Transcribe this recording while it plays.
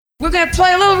We're gonna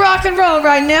play a little rock and roll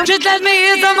right now. Just let me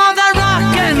hear some of that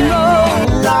rock and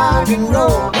roll. Rock and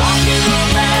roll. Rock and roll,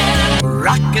 man.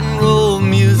 Rock and roll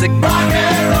music. Rock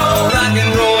and roll. Rock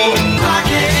and roll. Rock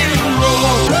and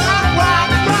roll. Rock,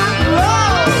 rock, rock and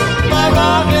roll. My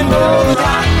rock and roll.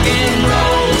 Rock and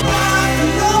roll. Rock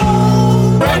and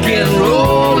roll. Rock and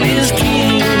roll is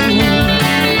king.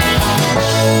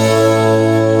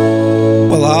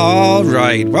 Well, all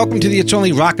right. Welcome to the It's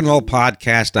Only Rock and Roll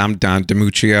podcast. I'm Don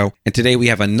DiMuccio, and today we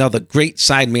have another great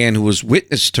sideman who was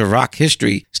witness to rock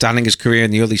history, starting his career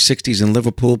in the early 60s in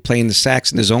Liverpool, playing the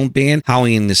sax in his own band,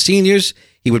 Howie and the Seniors.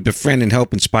 He would befriend and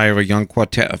help inspire a young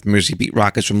quartet of Mersey beat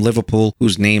rockers from Liverpool,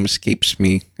 whose name escapes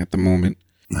me at the moment,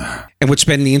 and would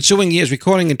spend the ensuing years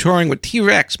recording and touring with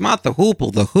T-Rex, Martha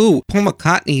Hoople, The Who, Paul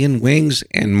McCartney and Wings,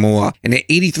 and more. And at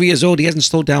 83 years old, he hasn't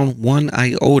slowed down one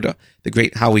iota. The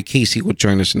great Howie Casey will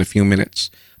join us in a few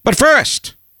minutes. But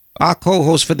first, our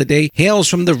co-host for the day hails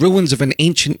from the ruins of an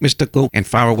ancient, mystical, and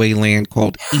faraway land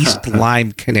called East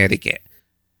Lyme, Connecticut.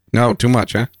 No, too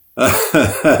much, huh?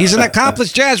 He's an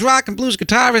accomplished jazz, rock, and blues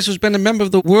guitarist who's been a member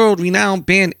of the world-renowned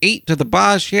band 8 to the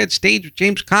Bars, shared stage with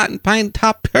James Cotton, Pine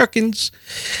Top Perkins,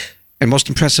 and most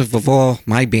impressive of all,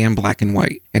 my band Black and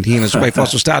White. And he and his wife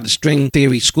also started the String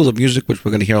Theory School of Music, which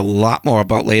we're going to hear a lot more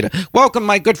about later. Welcome,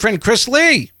 my good friend Chris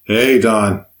Lee. Hey,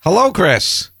 Don. Hello,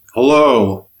 Chris.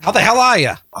 Hello. How the hell are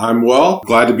you? I'm well.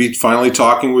 Glad to be finally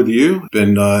talking with you.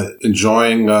 Been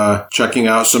enjoying checking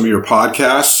out some of your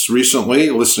podcasts recently,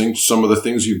 listening to some of the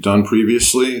things you've done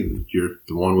previously.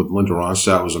 The one with Linda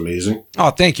Ronstadt was amazing.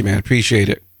 Oh, thank you, man. Appreciate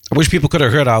it. I wish people could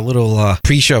have heard our little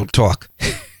pre-show talk.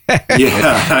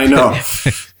 Yeah, I know.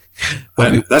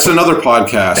 That's another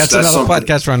podcast. That's another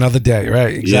podcast for another day,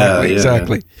 right? Exactly, yeah,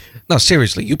 exactly. Man. No,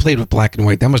 seriously, you played with Black and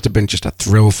White. That must have been just a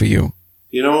thrill for you.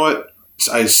 You know what?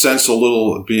 I sense a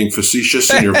little being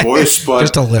facetious in your voice, but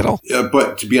just a little.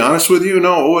 But to be honest with you,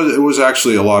 no, it was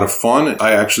actually a lot of fun.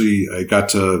 I got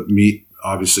to meet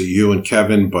obviously you and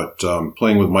Kevin, but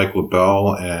playing with Mike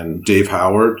LaBelle and Dave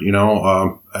Howard,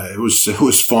 it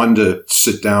was fun to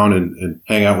sit down and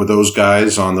hang out with those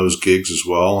guys on those gigs as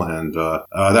well. And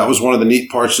that was one of the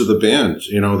neat parts of the band,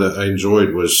 that I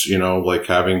enjoyed was, like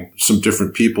having some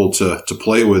different people to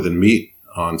play with and meet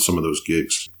on some of those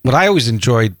gigs. What I always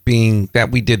enjoyed being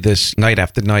that we did this night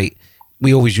after night,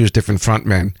 we always used different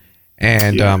frontmen.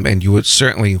 And and you were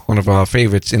certainly one of our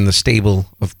favorites in the stable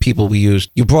of people we used.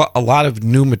 You brought a lot of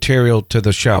new material to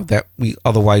the show that we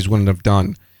otherwise wouldn't have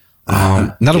done.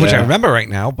 None of which I remember right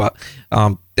now, but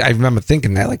I remember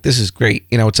thinking that, like, this is great.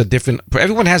 It's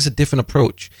everyone has a different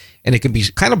approach. And it can be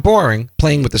kind of boring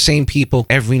playing with the same people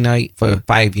every night for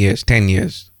 5 years, 10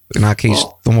 years. In our case,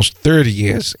 almost 30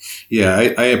 years. Yeah,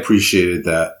 I appreciated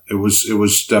that. It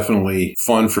was definitely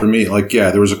fun for me.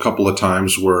 There was a couple of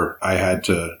times where I had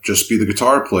to just be the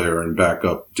guitar player and back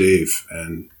up Dave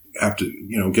and have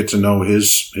to, get to know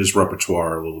his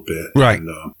repertoire a little bit. Right. And,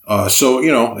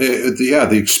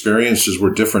 the experiences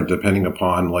were different depending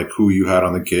upon who you had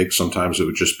on the gig. Sometimes it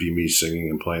would just be me singing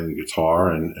and playing the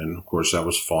guitar. And of course that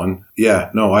was fun. Yeah,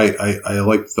 no, I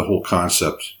liked the whole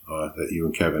concept that you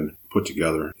and Kevin put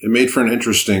together. It made for an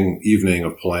interesting evening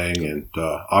of playing and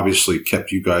obviously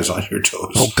kept you guys on your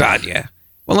toes. Oh, God, yeah.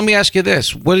 Well, let me ask you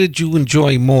this. What did you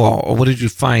enjoy more, or what did you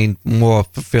find more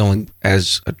fulfilling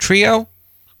as a trio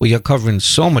where you're covering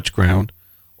so much ground,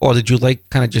 or did you like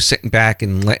kind of just sitting back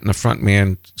and letting the front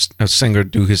man, a singer,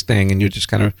 do his thing and you're just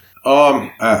kind of...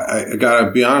 I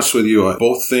gotta be honest with you.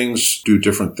 Both things do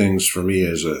different things for me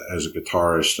as a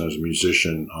guitarist and as a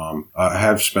musician. I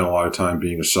have spent a lot of time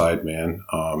being a sideman.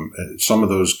 At some of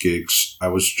those gigs, I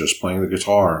was just playing the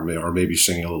guitar or maybe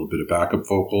singing a little bit of backup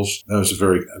vocals. That was a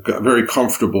very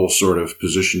comfortable sort of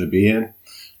position to be in.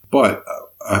 But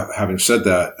having said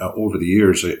that, over the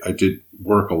years, I did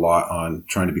work a lot on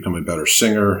trying to become a better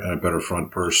singer and a better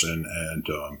front person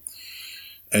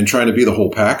and trying to be the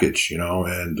whole package, and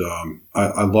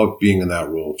I love being in that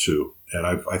role too. And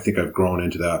I think I've grown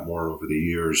into that more over the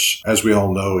years. As we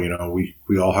all know,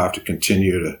 we all have to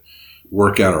continue to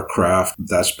work at our craft.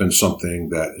 That's been something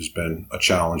that has been a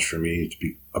challenge for me, to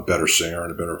be a better singer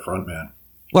and a better frontman.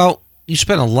 Well, you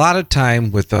spent a lot of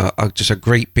time with just a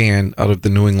great band out of the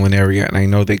New England area, and I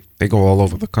know they go all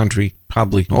over the country,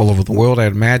 probably all over the world,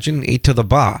 I'd imagine. 8 to the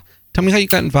Bar. Tell me how you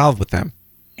got involved with them.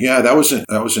 Yeah, that was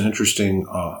an interesting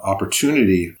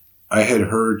opportunity. I had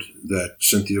heard that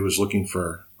Cynthia was looking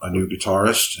for a new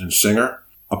guitarist and singer.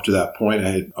 Up to that point, I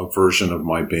had a version of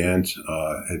my band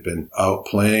had been out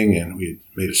playing, and we had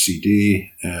made a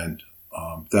CD, and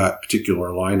that particular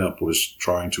lineup was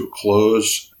drawing to a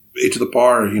close. Eight to the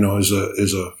Bar, is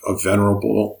a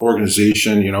venerable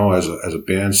organization. As a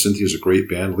band, Cynthia's a great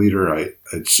band leader.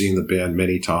 I'd seen the band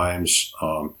many times,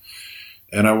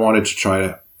 and I wanted to try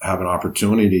to have an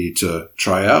opportunity to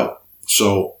try out.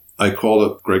 So I called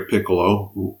up Greg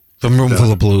Piccolo, from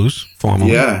Roomful of Blues,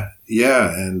 formerly. Yeah,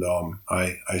 and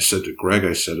I said to Greg,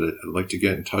 I'd like to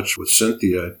get in touch with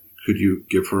Cynthia. Could you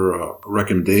give her a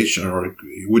recommendation, or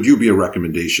would you be a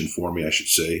recommendation for me, I should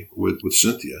say, with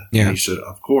Cynthia? Yeah. And he said,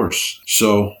 of course.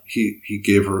 So he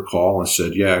gave her a call and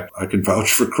said, yeah, I can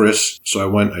vouch for Chris.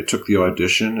 So I took the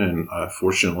audition, and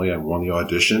fortunately I won the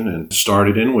audition and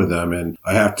started in with them. And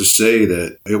I have to say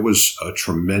that it was a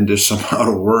tremendous amount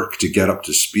of work to get up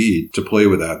to speed to play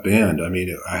with that band. I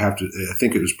mean, I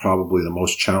think it was probably the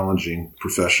most challenging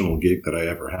professional gig that I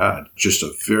ever had. Just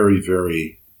a very,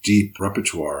 very deep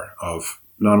repertoire of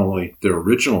not only their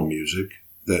original music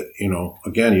that,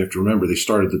 again, you have to remember they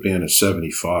started the band in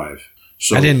 75.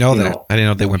 So I didn't know that. I didn't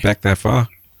know they went back that far.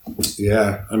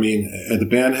 Yeah. I mean, and the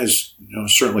band has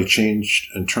certainly changed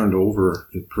and turned over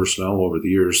in personnel over the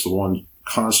years. The one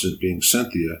constant being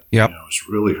Cynthia. Yep. It's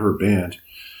really her band.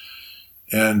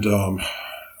 And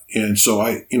so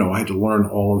I had to learn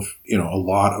all of, a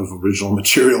lot of original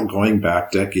material going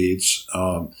back decades,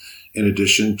 in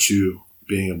addition to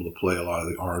being able to play a lot of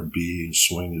the R&B and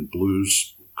swing and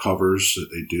blues covers that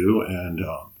they do. And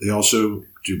they also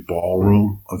do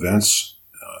ballroom events.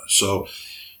 So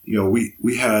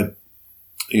we had,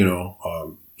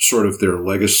 sort of their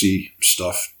legacy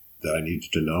stuff that I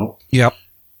needed to know. Yep.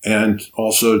 And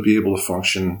also to be able to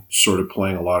function sort of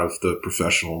playing a lot of the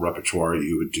professional repertoire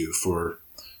you would do for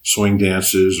swing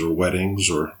dances or weddings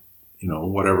or,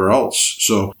 whatever else.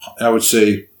 So I would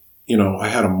say, I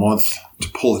had a month to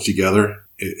pull it together.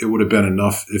 It would have been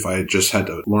enough if I had just had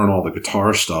to learn all the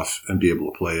guitar stuff and be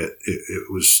able to play it.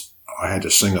 I had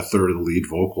to sing a third of the lead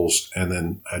vocals, and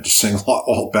then I had to sing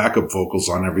all backup vocals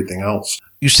on everything else.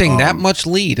 You sing that much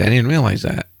lead? I didn't realize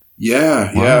that.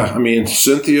 Yeah, Wow. yeah. I mean,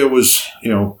 Cynthia was,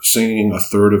 singing a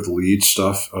third of the lead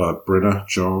stuff. Brenna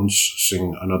Jones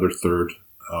singing another third.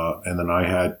 And then I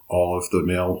had all of the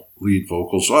male lead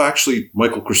vocals. Well, actually,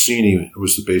 Michael Crescini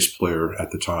was the bass player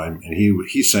at the time, and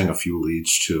he sang a few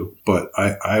leads too. But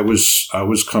I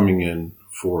was coming in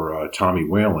for Tommy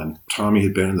Whalen. Tommy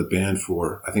had been in the band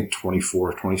for, I think,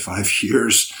 24, 25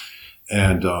 years,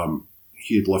 and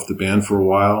he had left the band for a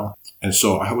while. And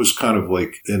so I was kind of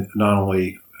like, not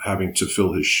only having to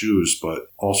fill his shoes, but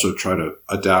also try to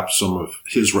adapt some of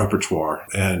his repertoire.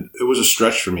 And it was a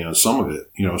stretch for me on some of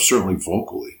it, certainly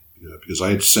vocally, because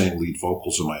I had sang lead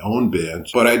vocals in my own band,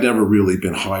 but I'd never really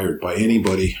been hired by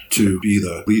anybody to be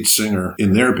the lead singer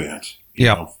in their band.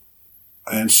 Yeah.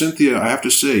 And Cynthia, I have to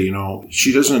say,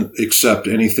 she doesn't accept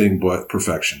anything but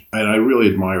perfection. And I really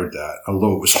admired that,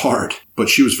 although it was hard, but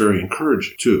she was very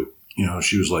encouraging too.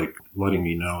 She was like letting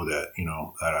me know that,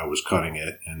 that I was cutting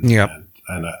it.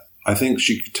 And I think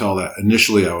she could tell that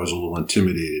initially I was a little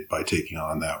intimidated by taking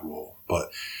on that role. But,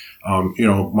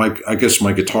 I guess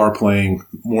my guitar playing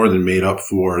more than made up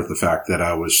for the fact that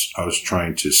I was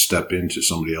trying to step into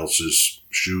somebody else's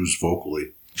shoes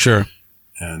vocally. Sure.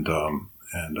 And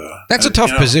that's a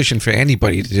tough position for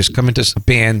anybody to just come into a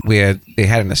band where they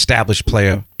had an established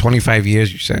player, 25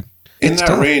 years, you said. In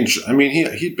that range, I mean,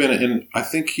 he'd been in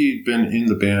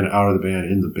the band, out of the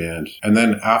band, in the band. And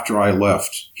then after I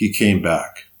left, he came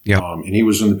back. Yeah. And he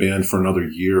was in the band for another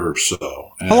year or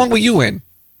so. And how long were you in?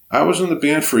 I was in the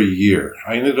band for a year.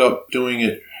 I ended up doing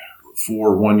it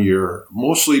for 1 year,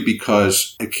 mostly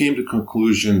because it came to the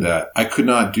conclusion that I could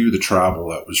not do the travel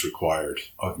that was required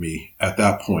of me at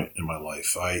that point in my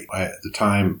life. I at the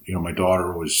time, my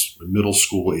daughter was middle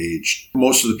school aged.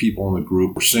 Most of the people in the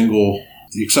group were single.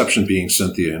 The exception being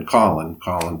Cynthia and Colin,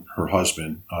 her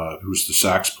husband, who's the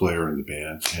sax player in the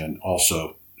band, and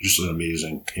also just he's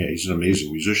an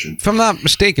amazing musician. If I'm not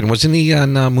mistaken, wasn't he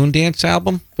on Moondance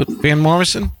album with Van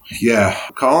Morrison? Yeah,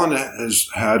 Colin has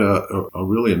had a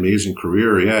really amazing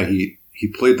career. Yeah, he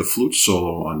played the flute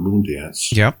solo on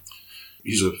Moondance. Yep.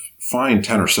 He's a fine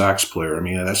tenor sax player. I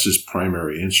mean, that's his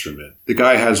primary instrument. The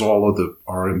guy has all of the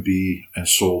R&B and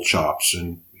soul chops,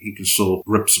 and he can still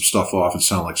rip some stuff off and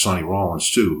sound like Sonny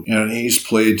Rollins too. And he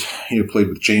played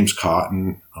with James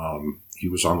Cotton. He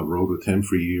was on the road with him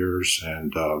for years,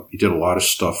 and he did a lot of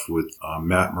stuff with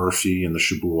Matt Murphy and the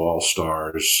Shaboo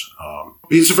All-Stars.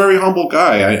 He's a very humble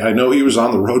guy. I know he was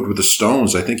on the road with the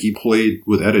Stones. I think he played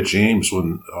with Etta James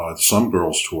when the Some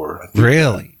Girls tour.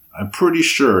 Really? I'm pretty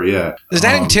sure, yeah. Does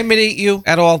that intimidate you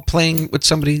at all, playing with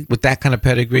somebody with that kind of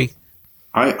pedigree?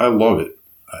 I love it.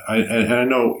 I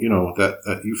know,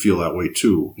 that you feel that way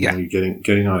too. Yeah. When you're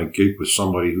getting on a gig with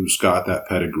somebody who's got that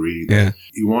pedigree. Yeah.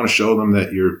 You want to show them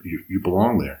that you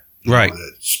belong there. Right.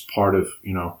 That it's part of,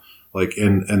 and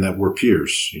that we're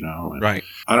peers, And Right.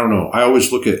 I don't know. I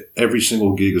always look at every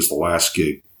single gig as the last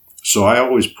gig. So I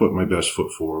always put my best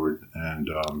foot forward. And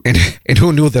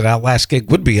who knew that our last gig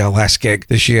would be our last gig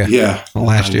this year? Yeah.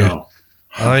 Last year. I know.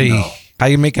 How are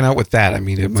you making out with that? I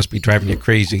mean, it must be driving you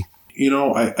crazy.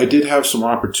 I did have some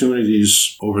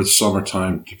opportunities over the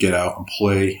summertime to get out and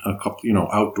play a couple,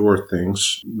 outdoor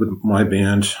things with my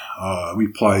band. We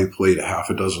probably played a half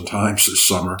a dozen times this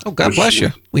summer. Oh, God bless you.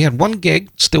 We had one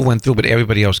gig, still went through, but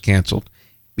everybody else canceled.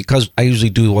 Because I usually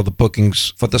do all the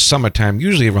bookings for the summertime,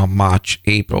 usually around March,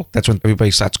 April. That's when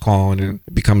everybody starts calling and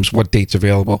it becomes what date's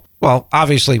available. Well,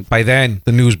 obviously, by then,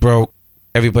 the news broke.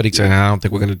 Everybody said, I don't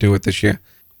think we're going to do it this year.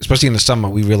 Especially in the summer,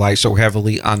 we rely so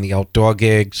heavily on the outdoor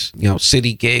gigs,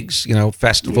 city gigs,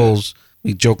 festivals. Yeah.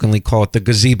 We jokingly call it the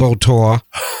gazebo tour.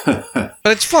 But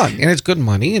it's fun and it's good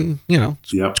money and,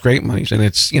 it's great money. And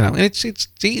it's, it's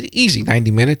easy, 90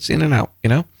 minutes in and out,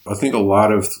 I think a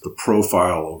lot of the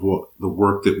profile of what the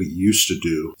work that we used to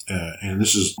do, and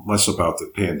this is less about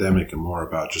the pandemic and more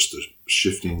about just the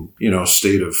shifting,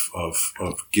 state of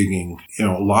gigging.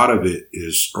 A lot of it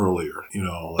is earlier,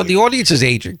 But the audience is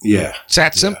aging. Yeah. It's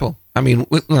that simple. I mean,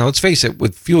 let's face it,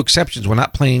 with few exceptions, we're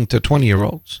not playing to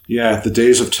 20-year-olds. Yeah, the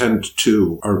days of 10 to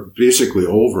 2 are basically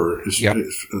over. Yep.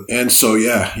 And so,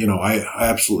 I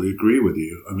absolutely agree with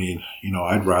you. I mean,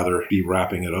 I'd rather be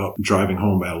wrapping it up, driving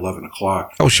home at 11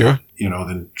 o'clock. Oh, sure.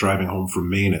 Than driving home from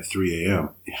Maine at 3 a.m.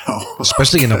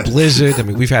 Especially in a blizzard. I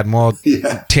mean, we've had more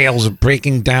tales of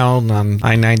breaking down on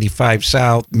I-95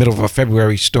 South, middle of a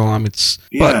February storm.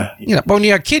 But when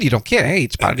you're a kid, you don't care. Hey,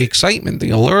 it's part of the excitement, the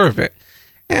allure of it.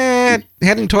 And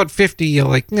heading toward 50, you're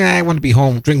like, I want to be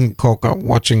home drinking cocoa,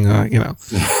 watching,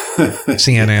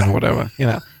 CNN or whatever.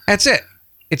 That's it.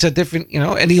 It's a different,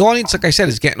 and the audience, like I said,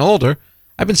 is getting older.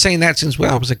 I've been saying that since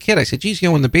I was a kid. I said, geez,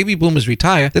 when the baby boomers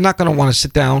retire, they're not going to want to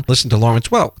sit down, listen to Lawrence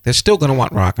Welk. They're still going to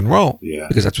want rock and roll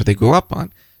because that's what they grew up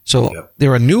on. So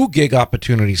there are new gig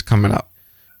opportunities coming up.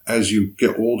 As you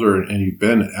get older and you've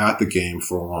been at the game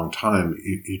for a long time,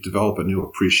 you develop a new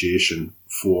appreciation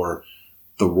for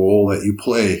the role that you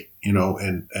play, in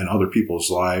other people's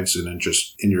lives and in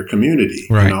just in your community.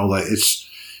 Right.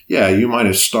 You might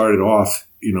have started off,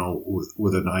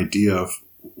 with an idea of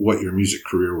what your music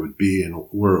career would be and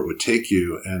where it would take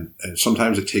you. And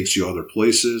sometimes it takes you other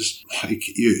places. Like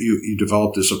you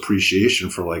develop this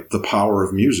appreciation for the power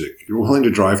of music. You're willing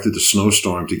to drive through the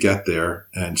snowstorm to get there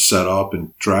and set up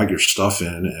and drag your stuff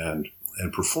in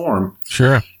and perform.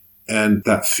 Sure. And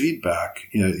that feedback,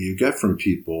 you get from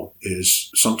people is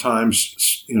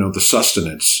sometimes, the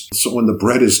sustenance. So when the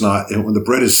bread is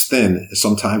thin,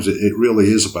 sometimes it really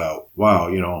is about, wow,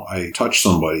 I touched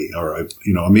somebody or I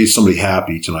made somebody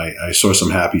happy tonight. I saw some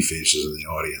happy faces in the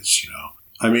audience,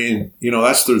 I mean,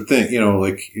 that's their thing,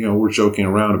 we're joking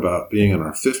around about being in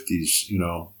our 50s,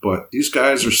 but these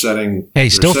guys are setting. Hey,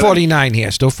 still 49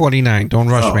 here, still 49. Don't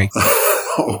rush me.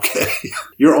 Okay.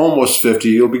 You're almost 50.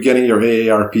 You'll be getting your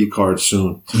AARP card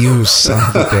soon. You son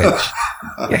of a bitch.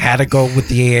 You had to go with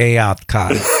the AARP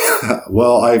card.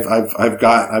 Well, I've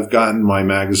gotten my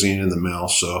magazine in the mail,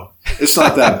 so it's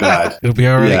not that bad. It'll be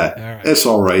all right. Yeah, all right. It's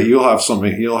all right. You'll have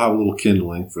something. You'll have a little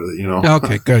kindling for the,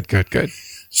 Okay, good.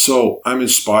 So I'm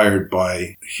inspired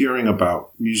by hearing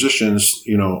about musicians,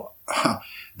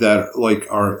 that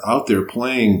are out there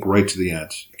playing right to the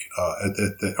end.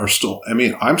 That are still,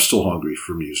 I'm still hungry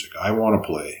for music. I want to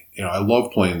play. I love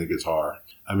playing the guitar.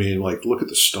 Look at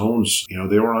the Stones.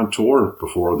 They were on tour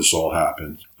before this all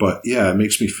happened. But it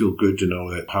makes me feel good to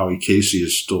know that Howie Casey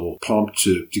is still pumped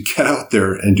to get out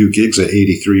there and do gigs at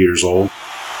 83 years old.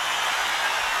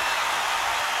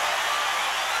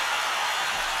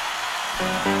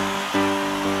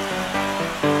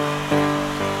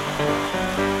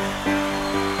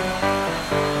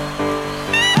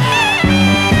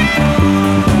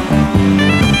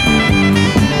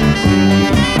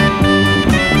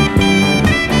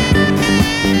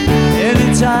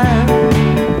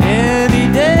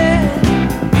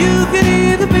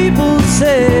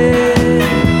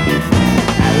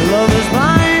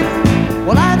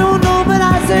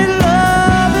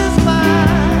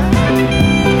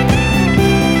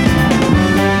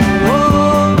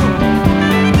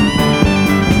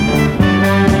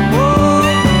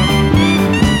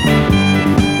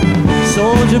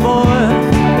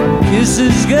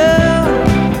 Kisses girl,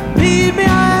 leave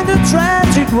behind a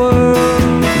tragic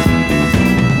world.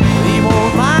 He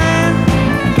won't mind,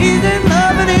 he's in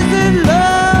love and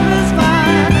love is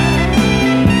fine.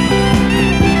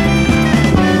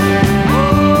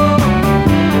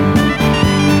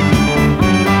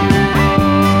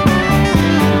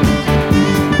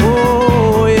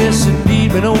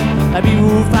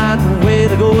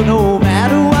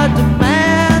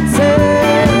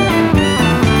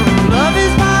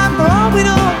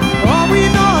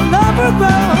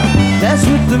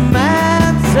 the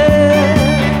man said.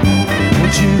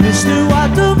 Won't you listen to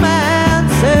what the man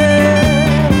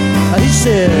said? He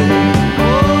said,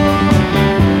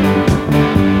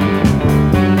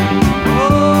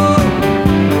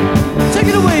 take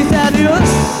it away,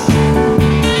 Thaddeus.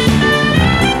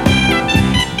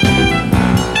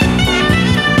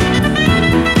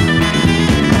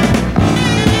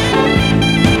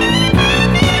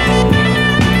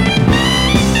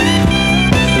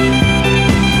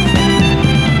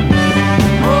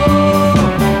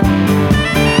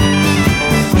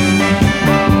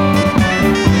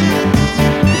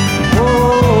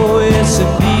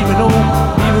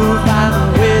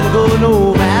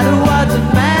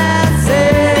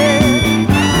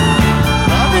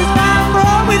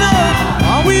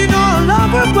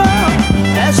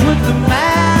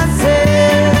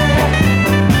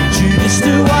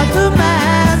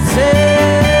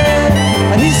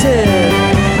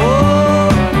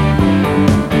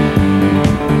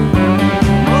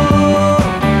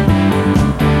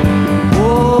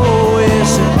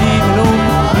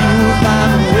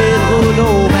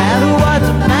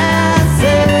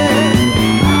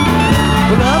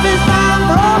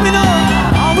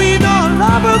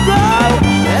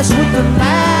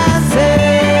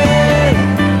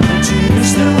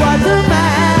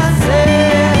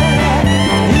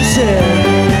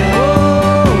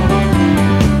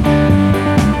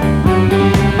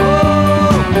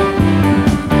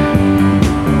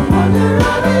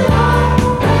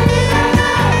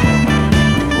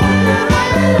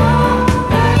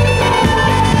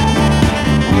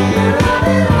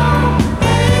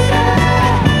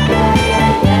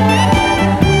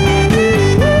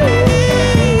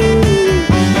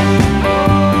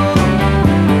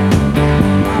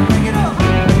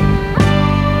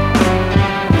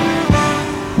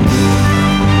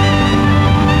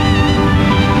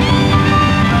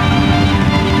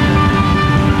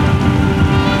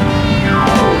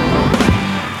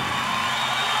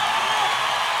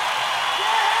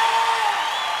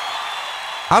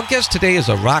 Our guest today is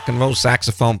a rock and roll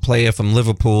saxophone player from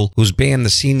Liverpool whose band, The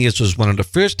Seniors, was one of the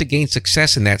first to gain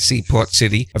success in that seaport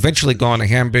city, eventually going to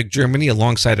Hamburg, Germany,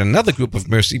 alongside another group of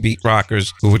Mercy Beat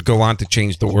rockers who would go on to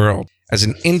change the world. As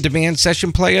an in-demand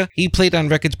session player, he played on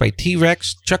records by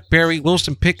T-Rex, Chuck Berry,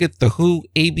 Wilson Pickett, The Who,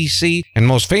 ABC, and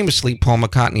most famously Paul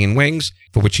McCartney and Wings,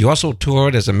 for which he also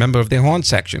toured as a member of their horn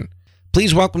section.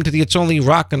 Please welcome to the It's Only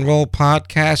Rock and Roll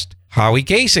podcast, Howie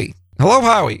Casey. Hello,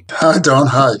 Howie. Hi, Don.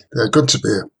 Hi. Good to be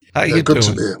here. How you good doing?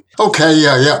 To be here. Okay,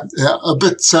 yeah. A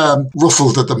bit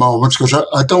ruffled at the moment because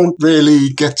I don't really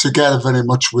get together very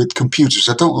much with computers.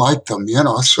 I don't like them,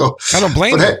 so. I don't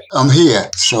blame you. Hey, I'm here,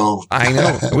 so. I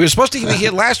know. We were supposed to be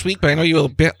here last week, but I know you were a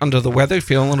bit under the weather.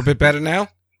 Feeling a little bit better now?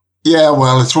 Yeah,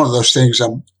 well, it's one of those things.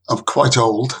 I'm quite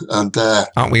old, and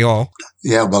aren't we all?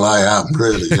 Yeah, well, I am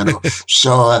really,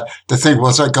 So the thing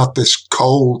was, I got this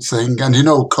cold thing, and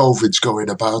COVID's going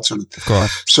about, and of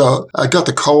course. So I got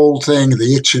the cold thing,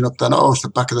 the itching up the nose, the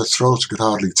back of the throat. I could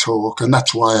hardly talk, and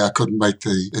that's why I couldn't make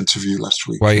the interview last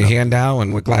week. Well, you're here now,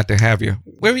 and we're glad to have you.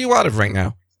 Where are you out of right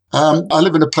now? I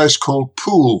live in a place called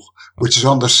Poole, which is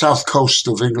on the south coast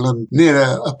of England,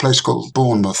 near a place called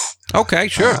Bournemouth. Okay,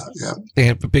 sure. Yeah. They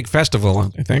have a big festival,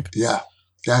 I think. Yeah.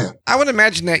 I would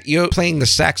imagine that you're playing the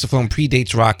saxophone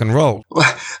predates rock and roll.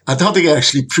 Well, I don't think it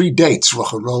actually predates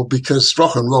rock and roll because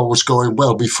rock and roll was going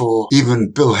well before even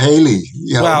Bill Haley.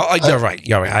 Well, you're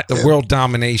right. The world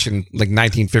domination, like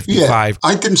 1955. Yeah,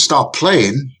 I didn't start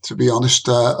playing, to be honest,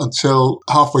 until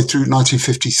halfway through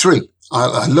 1953.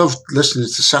 I loved listening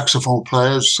to saxophone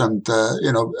players, and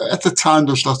at the time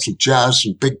there was lots of jazz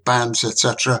and big bands,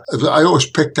 etc. I always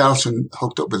picked out and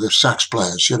hooked up with the sax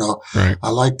players. Right. I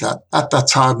liked that. At that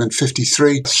time in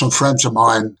 '53, some friends of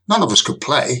mine, none of us could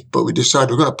play, but we decided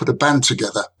we're going to put a band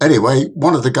together. Anyway,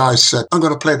 one of the guys said, "I'm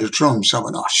going to play the drums." I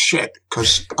went, "Oh shit,"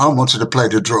 because I wanted to play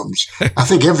the drums. I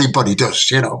think everybody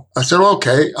does. I said,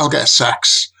 "Okay, I'll get a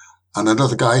sax." And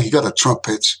another guy, he got a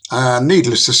trumpet. And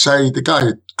needless to say, the guy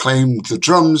who claimed the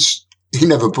drums, he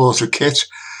never bought a kit.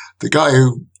 The guy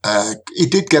who, he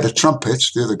did get a trumpet,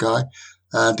 the other guy,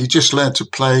 and he just learned to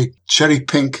play Cherry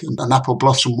Pink and Apple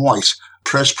Blossom White.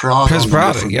 Prez Prada.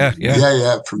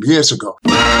 Yeah, from years ago.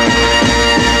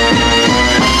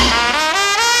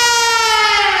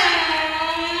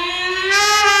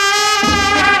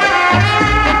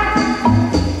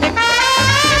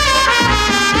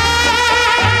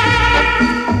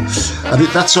 And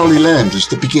that's all he learned is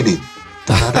the beginning.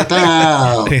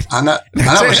 Da-da-da-da. And that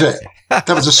was it.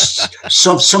 That was a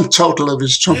sum total of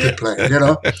his trumpet playing,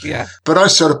 Yeah. But I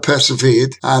sort of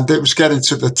persevered, and it was getting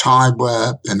to the time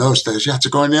where, in those days, you had to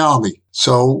go in the army.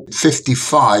 So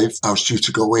 55, I was due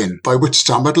to go in, by which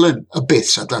time I'd learned a bit.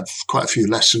 I'd had quite a few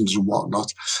lessons and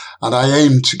whatnot. And I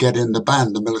aimed to get in the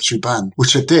band, the military band,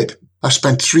 which I did. I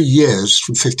spent 3 years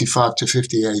from 55 to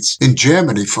 58 in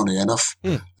Germany, funny enough.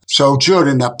 So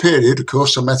during that period, of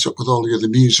course, I met up with all the other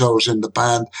musos in the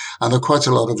band, and there were quite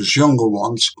a lot of us younger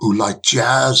ones who liked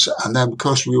jazz. And then, of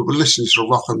course, we were listening to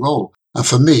rock and roll. And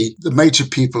for me, the major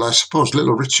people, I suppose,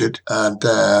 Little Richard and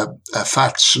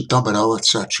Fats, Domino,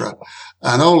 etc.,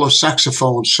 and all the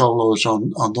saxophone solos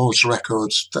on those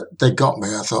records, they got me.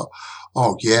 I thought,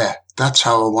 oh, yeah, that's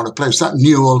how I want to play. It's that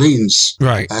New Orleans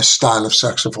style of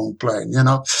saxophone playing,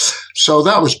 So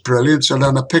that was brilliant. And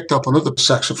then I picked up another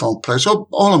saxophone players,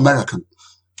 all American,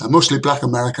 mostly black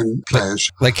American players.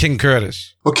 Like King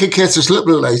Curtis. Well, King Curtis a little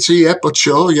bit later, yeah, but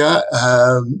sure, yeah.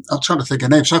 I'm trying to think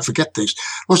of names. I forget things.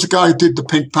 Was the guy who did the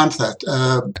Pink Panther?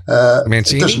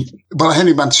 Mancini? Well,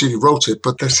 Henry Mancini wrote it,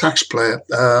 but the sax player,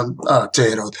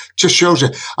 just shows you.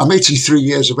 I'm 83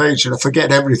 years of age and I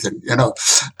forget everything, Well,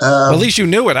 at least you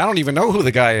knew it. I don't even know who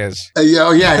the guy is. I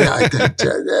did.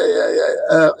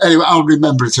 Anyway, I'll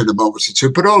remember it in a moment or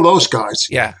two. But all those guys,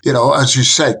 as you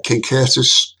said, King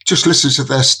Curtis, just listen to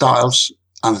their styles.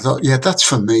 And I thought, yeah, that's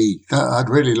for me. I'd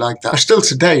really like that. I still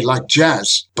today like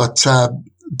jazz, but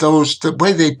the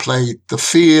way they played, the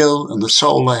feel and the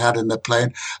soul they had in their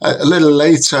playing. A little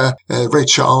later, Ray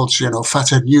Charles,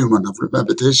 Fathead Newman, I've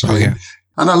remembered his name. Yeah.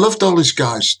 And I loved all these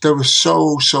guys. They were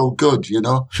so good,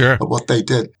 sure, at what they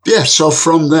did. Yeah, so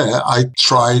from there, I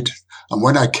tried. And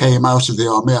when I came out of the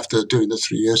army after doing the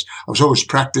 3 years, I was always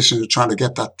practicing and trying to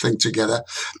get that thing together.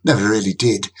 Never really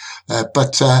did.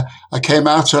 But I came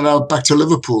out and I went back to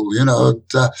Liverpool, and,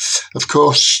 of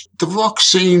course, the rock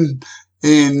scene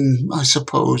in, I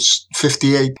suppose,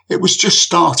 58, it was just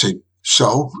starting.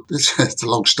 So it's a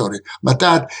long story. My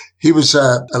dad, he was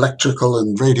an electrical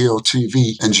and radio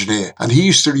TV engineer, and he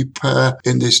used to repair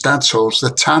in these dance halls the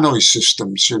tannoy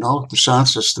systems, the sound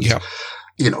systems. Yeah.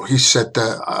 He said,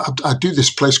 I do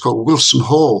this place called Wilson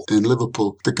Hall in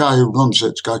Liverpool. The guy who runs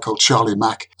it, a guy called Charlie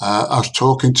Mack. I was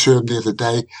talking to him the other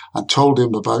day and told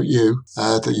him about you,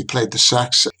 that you played the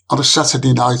sax. On a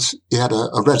Saturday night, he had a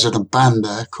resident band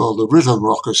there called the Rhythm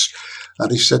Rockers.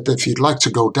 And he said that if you'd like to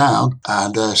go down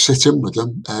and sit in with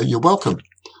them, you're welcome.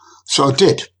 So I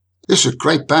did. This was a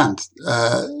great band.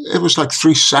 It was like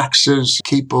 3 saxes,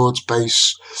 keyboards,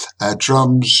 bass,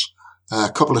 drums, a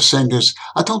couple of singers.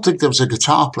 I don't think there was a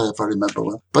guitar player, if I remember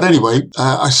well. But anyway,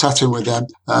 I sat in with them,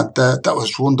 and that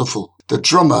was wonderful. The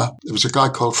drummer, there was a guy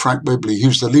called Frank Wibley. He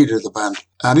was the leader of the band.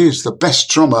 And he's the best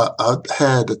drummer I'd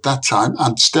heard at that time,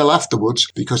 and still afterwards,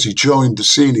 because he joined the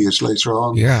seniors later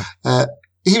on. Yeah.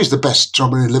 He was the best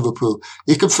drummer in Liverpool.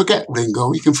 You can forget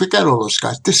Ringo. You can forget all those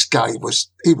guys. This guy was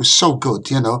so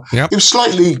good, Yep. He was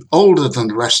slightly older than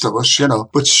the rest of us,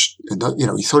 which,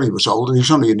 he thought he was older. He was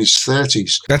only in his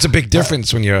 30s. That's a big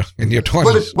difference when you're in your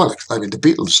 20s. Well, the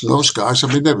Beatles and those guys,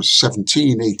 they were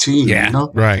 17, 18, Yeah,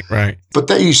 right. But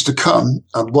they used to come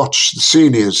and watch the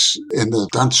seniors in the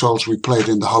dance halls we played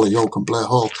in the Hollyoak and Blair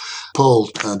Hall. Paul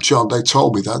and John, they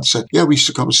told me that and said, yeah, we used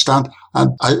to come and stand.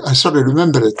 And I sort of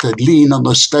remember it. They'd lean on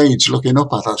the stage looking up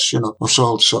at us, us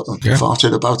all sort of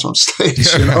farting about on stage,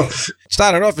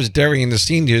 Started off as Derry and the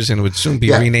Seniors and would soon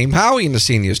be renamed Howie and the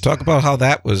Seniors. Talk about how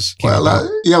that was. Well,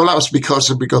 that was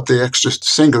because we got the extra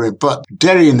singer in. But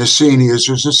Derry and the Seniors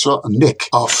was a sort of nick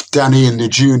off Danny and the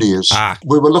Juniors.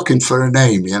 We were looking for a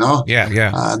name,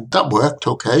 Yeah. And that worked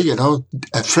okay,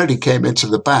 Freddie came into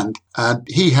the band and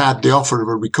he had the offer of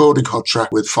a recording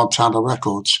contract with Fontana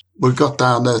Records. We got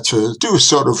down there to do a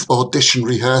sort of audition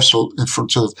rehearsal in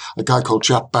front of a guy called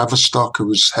Jack Baverstock, who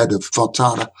was head of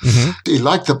Fontana. Mm-hmm. He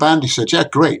liked the band. He said, yeah,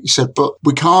 great. He said, but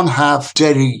we can't have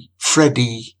Derry,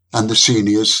 Freddie and the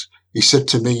Seniors. He said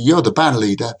to me, you're the band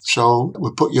leader, so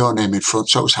we'll put your name in front.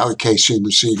 So it was Howie Casey and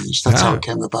the Seniors. That's how it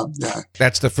came about. Yeah.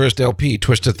 That's the first LP,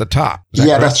 Twist at the Top.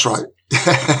 Yeah, that's right.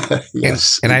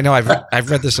 Yes. And I know I've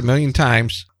read this a million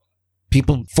times.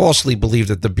 People falsely believe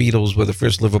that the Beatles were the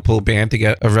first Liverpool band to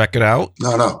get a record out.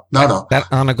 No. That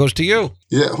honor goes to you.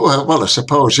 Yeah, well, I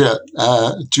suppose, yeah,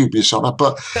 dubious honor.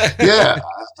 But, yeah,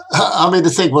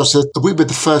 the thing was that we were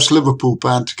the first Liverpool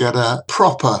band to get a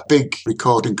proper big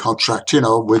recording contract,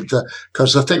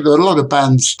 because I think there were a lot of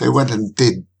bands, they went and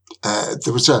did.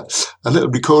 There was a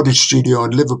little recording studio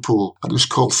in Liverpool, and it was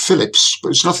called Philips, but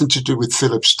it's nothing to do with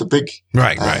Philips, the big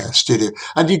studio.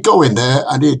 And you'd go in there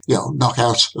and you'd, knock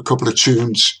out a couple of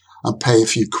tunes and pay a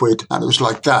few quid, and it was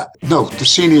like that. No, the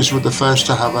Seniors were the first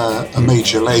to have a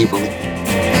major label.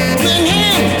 Bring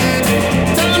him!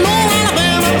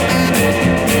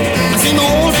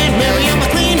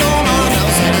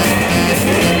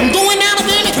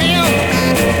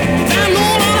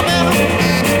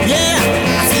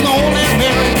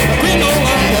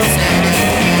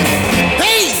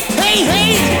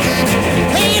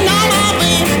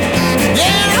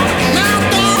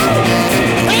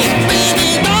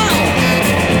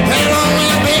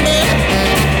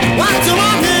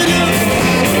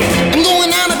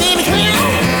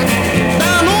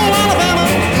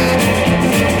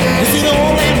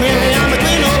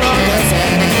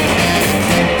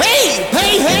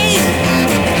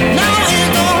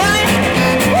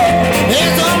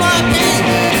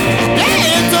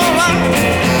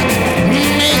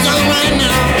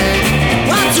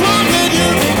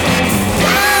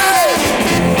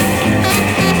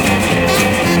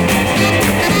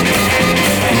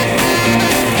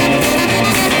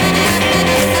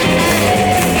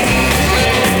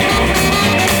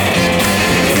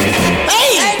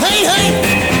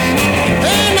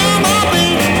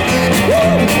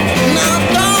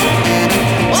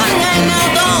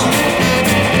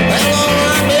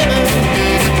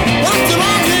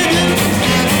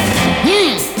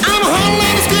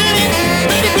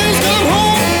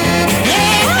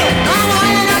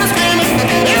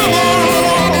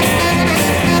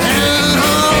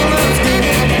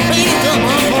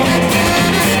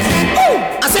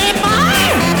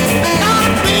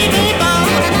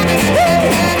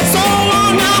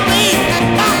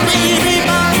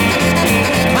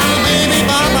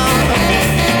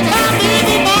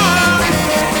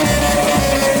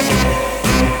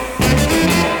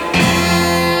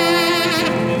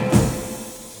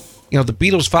 the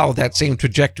Beatles followed that same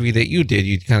trajectory that you did.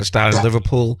 You kind of started in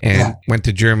Liverpool and went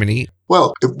to Germany.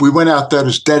 Well, we went out there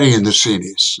as Derry and the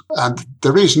Seniors. And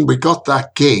the reason we got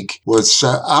that gig was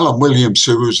Alan Williams,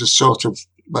 who was a sort of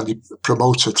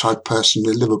promoter type person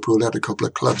in Liverpool, had a couple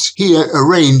of clubs. He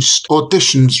arranged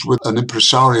auditions with an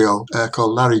impresario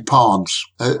called Larry Parnes,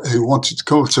 who wanted to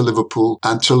come to Liverpool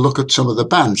and to look at some of the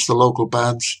bands, the local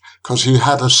bands, because he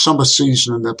had a summer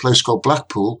season in a place called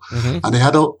Blackpool, and he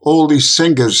had all these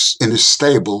singers in his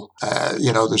stable.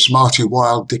 There's Marty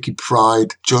Wilde, Dickie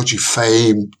Pride, Georgie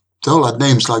Fame. They all had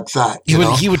names like that.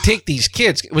 He would take these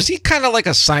kids. Was he kind of like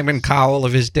a Simon Cowell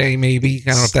of his day, maybe?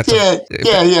 I don't know if that's...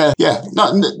 Yeah.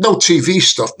 No TV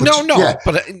stuff. But no. Yeah.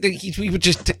 But he would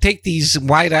just take these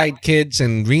wide-eyed kids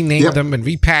and rename them and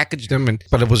repackage them,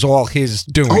 but it was all his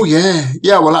doing. Oh, yeah.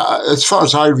 Yeah, well, as far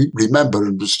as I remember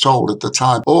and was told at the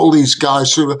time, all these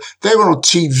guys they were on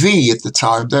TV at the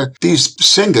time. These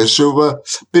singers who were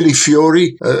Billy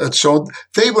Fury and so on,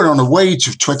 they were on a wage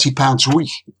of £20 a week.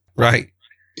 Right.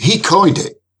 He coined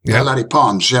it, Larry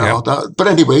Parnes, but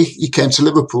anyway, he came to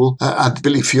Liverpool and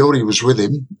Billy Fury was with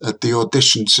him at the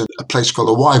auditions at a place called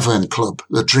the Wyvern Club,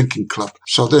 the drinking club.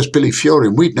 So there's Billy Fury,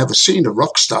 and we'd never seen a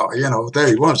rock star, there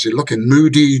he was, looking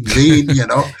moody, lean,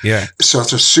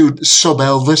 sort of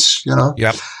sub-Elvis,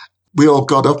 Yep. We all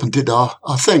got up and did our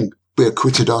thing. We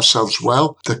acquitted ourselves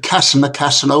well. The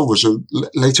Casanovas, who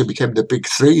later became the Big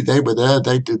Three, they were there,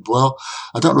 they did well.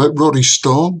 I don't know, Roddy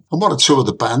Storm and one or two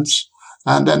other bands.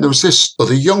 And then there was this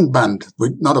other young band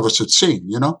none of us had seen,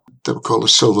 They were called the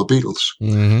Silver Beatles.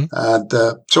 Mm-hmm. And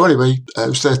so anyway, it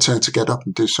was their turn to get up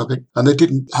and do something. And they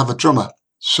didn't have a drummer.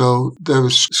 So they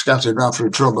were scouting around for a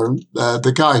drummer. And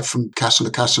the guy from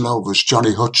Casanovas,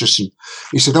 Johnny Hutchison,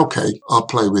 he said, okay, I'll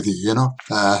play with you,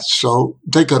 So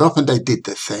they got up and they did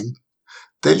their thing.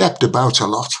 They leapt about a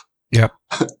lot. Yep.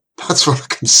 That's what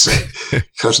I can say,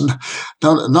 because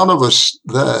none of us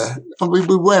there, we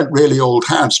weren't really old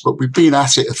hands, but we've been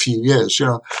at it a few years,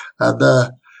 and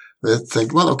we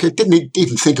think, well, okay, didn't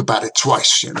even think about it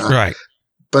twice, Right.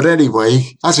 But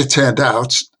anyway, as it turned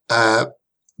out,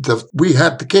 we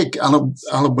had the gig. Alan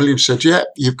Williams said, yeah,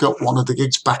 you've got one of the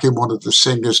gigs back in one of the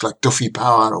singers like Duffy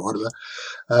Power or whatever.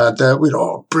 And we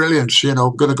thought, brilliant, we're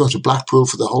going to go to Blackpool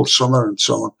for the whole summer and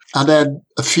so on. And then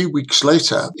a few weeks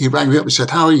later, he rang me up and said,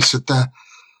 Howie, he said,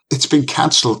 it's been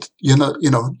cancelled.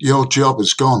 Your job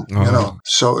is gone,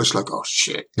 So it's like, oh,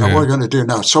 shit, what are we going to do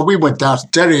now? So we went down,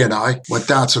 Derry and I went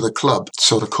down to the club,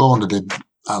 sort of cornered him,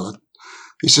 Alan.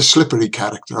 He's a slippery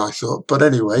character, I thought. But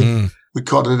anyway, we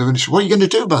cornered him and he said, what are you going to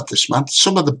do about this, man?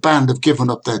 Some of the band have given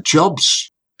up their jobs.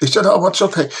 He said, oh, what's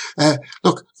okay?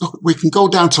 Look, we can go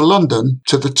down to London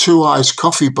to the Two Eyes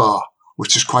Coffee Bar,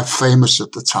 which is quite famous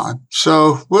at the time.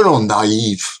 So we're all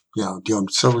naive, young.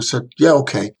 So we said, yeah,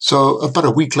 okay. So about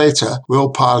a week later, we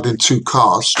all piled in 2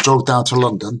 cars, drove down to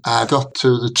London, and got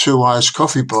to the Two Eyes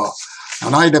Coffee Bar.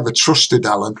 And I never trusted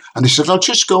Alan. And he said, I'll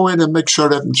just go in and make sure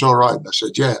everything's all right. And I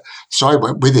said, yeah. So I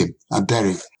went with him and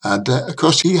Derry. And of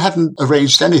course, he hadn't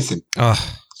arranged anything.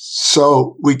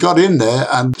 So we got in there,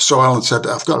 and so Alan said,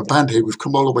 I've got a band here. We've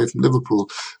come all the way from Liverpool.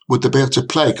 Would they be able to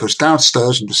play? Because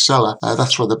downstairs in the cellar,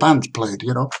 that's where the band played,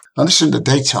 And it's in the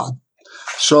daytime.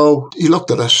 So he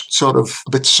looked at us sort of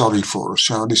a bit sorry for us.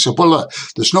 And he said, well,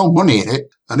 there's no money in it.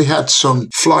 And he had some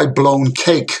fly-blown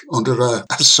cake under a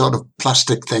sort of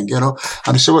plastic thing, And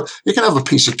he said, well, you can have a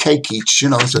piece of cake each,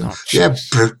 I said, yeah,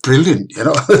 brilliant,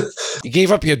 You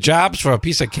gave up your jobs for a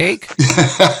piece of cake?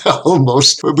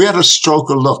 Almost. We had a stroke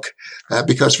of luck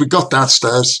because we got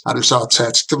downstairs and it was our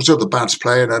turn. There was other bands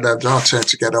playing and it was our turn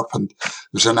to get up, and it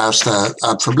was announced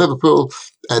from Liverpool,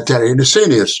 Derry and the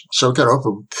Seniors. So we got up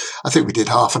and I think we did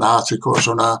half an hour, 3/4 of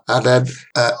an hour. And then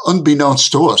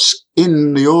unbeknownst to us,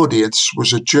 in the audience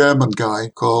was a German guy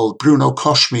called Bruno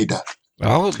Koschmieder.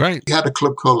 Oh, right. He had a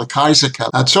club called the Kaiserkeller.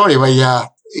 And so anyway,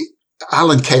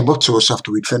 Alan came up to us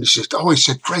after we'd finished. He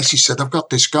said, Grace, he said, I've got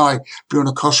this guy,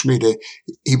 Bruno Koschmieder.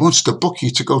 He wants to book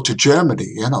you to go to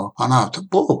Germany, And I thought,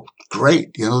 whoa,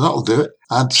 great, that'll do it.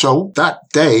 And so that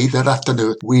day, that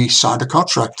afternoon, we signed a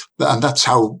contract. And that's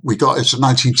how we got it. It's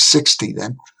 1960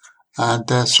 then. And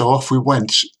so off we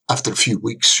went after a few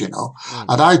weeks,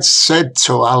 And I'd said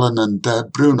to Alan and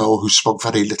Bruno, who spoke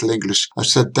very little English, I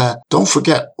said, don't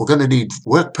forget, we're going to need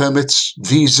work permits,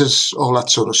 visas, all that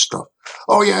sort of stuff.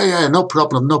 Oh, yeah, no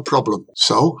problem.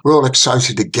 So we're all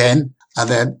excited again. And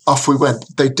then off we went.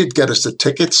 They did get us the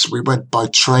tickets. We went by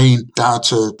train down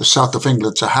to the south of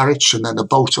England to Harwich, and then a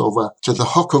boat over to the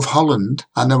Hook of Holland.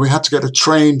 And then we had to get a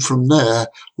train from there,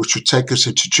 which would take us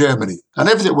into Germany. And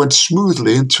everything went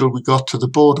smoothly until we got to the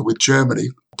border with Germany.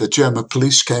 The German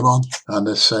police came on and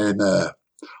they're saying,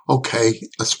 okay,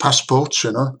 that's passports,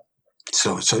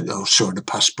 So I was showing the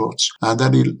passports. And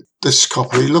then this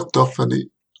copper, he looked up and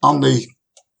on the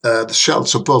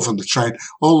shelves above on the train,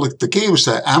 all the gear was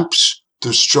there, amps,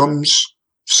 there's drums,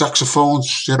 saxophones,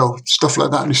 stuff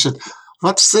like that. And he said,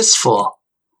 "What's this for?"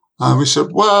 And we said,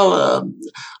 "Well,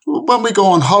 when we go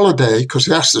on holiday," because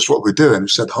he asked us what we're doing. He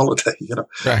said, "Holiday,"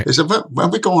 Right. He said, "When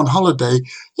we go on holiday,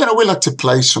 we like to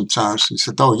play sometimes." He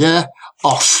said, "Oh, yeah,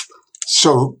 off."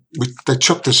 So they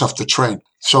chucked us off the train.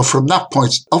 So from that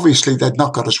point, obviously they'd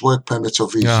not got us work permits or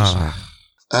visas.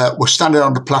 We're standing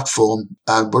on the platform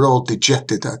and we're all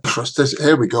dejected.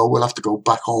 Here we go. We'll have to go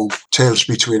back home, tails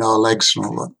between our legs and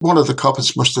all that. One of the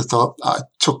coppers must have thought,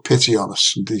 took pity on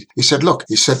us. And he said, "Look,"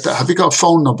 he said, "have you got a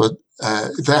phone number?"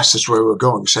 They asked us where we were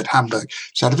going. He said, "Hamburg."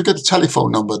 He said, "Have you got a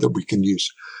telephone number that we can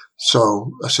use?"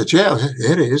 So I said, "Yeah,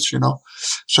 here it is,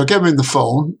 So I gave him the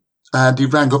phone and he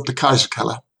rang up the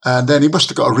Kaiserkeller. And then he must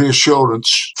have got a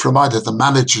reassurance from either the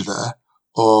manager there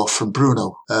or from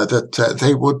Bruno that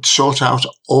they would sort out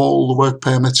all the work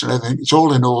permits and everything. It's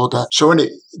all in order. So when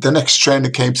the next train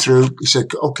that came through, he said,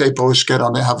 "Okay, boys, get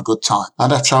on it, have a good time."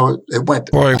 And that's how it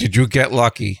went. Boy, did you get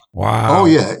lucky. Wow. Oh,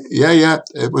 yeah.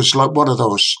 It was like one of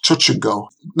those touch and go.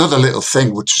 Another little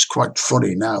thing, which is quite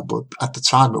funny now, but at the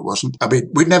time it wasn't. I mean,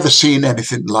 we'd never seen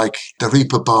anything like the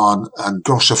Reeperbahn and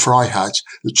Grosse Freiheit.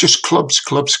 It was just clubs,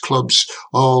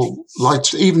 all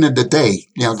lights. Even in the day,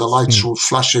 the lights were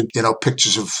flashing,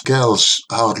 pictures of girls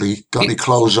hardly got any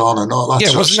clothes on and all that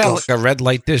sort of wasn't stuff. that like a red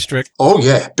light district? Oh,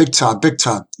 yeah, big time.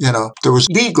 There was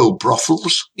legal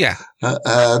brothels. Yeah.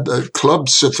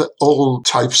 Clubs of all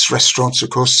types, restaurants, of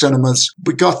course, cinemas.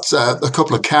 We got a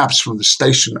couple of cabs from the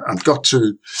station and got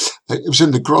to, it was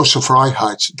in the Grosse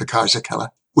Freiheit, the Kaiserkeller.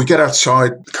 We get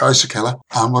outside the Kaiserkeller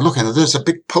and we're looking at, there's a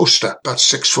big poster, about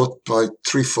 6 foot by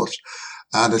 3 foot.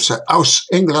 And it's Aus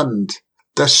England.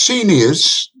 The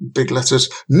seniors, big letters,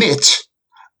 mit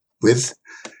with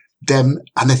them.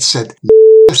 And it said,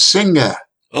 singer,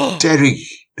 Derry.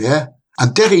 Yeah.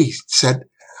 And Derry said,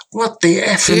 "What the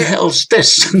effing hell's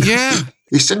this?" Yeah.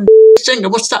 He said, "Singer,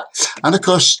 what's that?" And of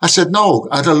course, I said, "No,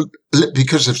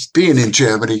 because of being in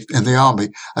Germany in the army."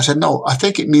 I said, "No, I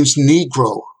think it means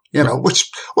Negro,"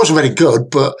 which wasn't very good,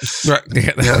 but right.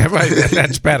 Yeah, right.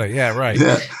 That's better. Yeah, right.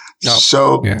 Yeah. No.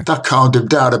 So that calmed him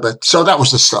down a bit. So that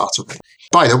was the start of it.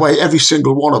 By the way, every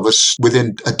single one of us,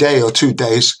 within a day or 2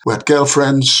 days, we had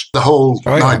girlfriends, the whole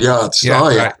 9 yards.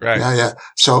 Yeah, right. Yeah.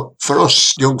 So for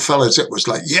us young fellas, it was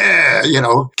like,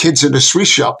 kids in the sweet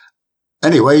shop.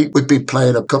 Anyway, we'd been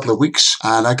playing a couple of weeks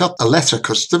and I got a letter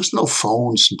because there was no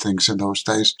phones and things in those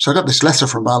days. So I got this letter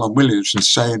from Alan Williamson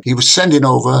saying he was sending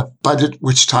over, by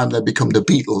which time they become the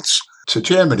Beatles, to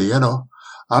Germany,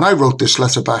 And I wrote this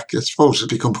letter back. I suppose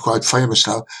it's become quite famous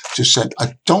now. Just said,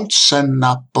 "I don't send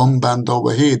that bum band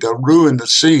over here. They'll ruin the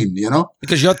scene,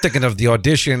 Because you're thinking of the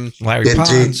audition, Larry Indeed.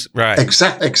 Ponds. Right.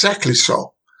 Exactly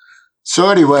so. So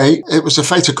anyway, it was a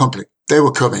fait accompli. They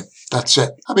were coming. That's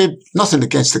it. I mean, nothing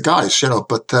against the guys,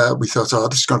 but we thought,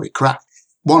 this is going to be crap.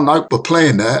 One night we're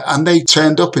playing there and they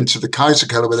turned up into the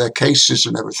Kaiserkeller with their cases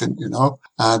and everything,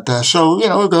 And so,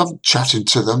 we got chatting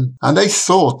to them and they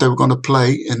thought they were going to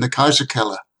play in the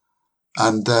Kaiserkeller.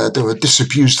 And they were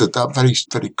disabused of that very,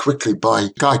 very quickly by a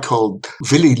guy called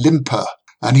Willy Limper.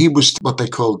 And he was what they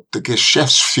called the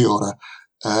Geschäftsführer.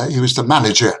 He was the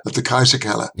manager of the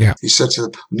Kaiserkeller. Yeah. He said to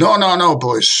them, no,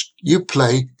 boys, you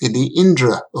play in the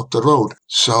Indra up the road.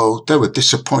 So they were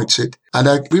disappointed. And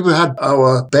we had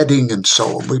our bedding and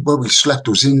so on. Where we slept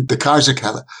was in the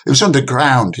Kaiserkeller. It was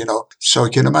underground, So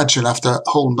you can imagine after a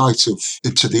whole night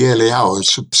into the early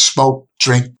hours of smoke,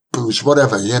 drink, booze,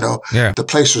 whatever, Yeah. The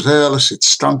place was airless. It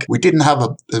stunk. We didn't have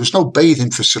there was no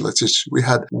bathing facilities. We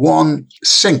had one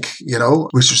sink,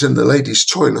 which was in the ladies'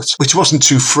 toilets, which wasn't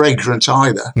too fragrant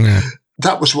either. Yeah.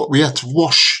 That was what we had to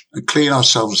wash and clean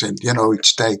ourselves in,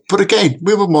 each day. But again,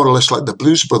 we were more or less like the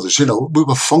Blues Brothers, we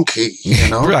were funky,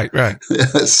 Right.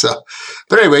 So,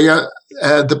 but anyway,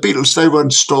 the Beatles, they were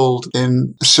installed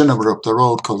in a cinema up the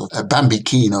road called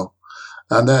Bambikino.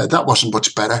 And that wasn't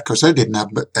much better because they didn't have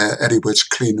anywhere to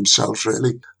clean themselves,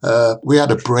 really. We had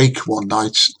a break one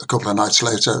night, a couple of nights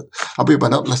later, and we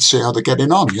went up, let's see how they're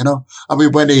getting on, And we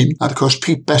went in, and of course,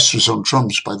 Pete Best was on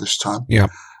drums by this time. Yeah.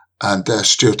 And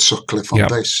Stuart Sutcliffe on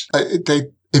bass. They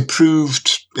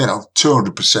improved,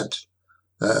 200%.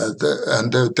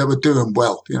 And they were doing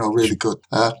well, really good.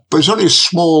 But it was only a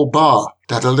small bar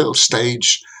that had a little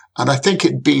stage. And I think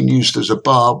it'd been used as a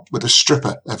bar with a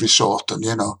stripper every so often,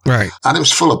 Right. And it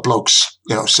was full of blokes,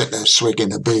 sitting there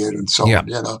swigging a beer and so on,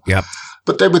 Yeah.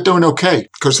 But they were doing okay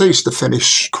because they used to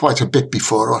finish quite a bit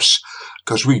before us.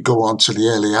 because we go on to the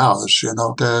early hours, you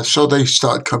know. So they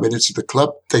started coming into the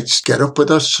club. They'd get up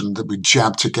with us and we'd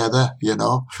jam together, you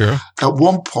know. Sure. At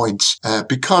one point,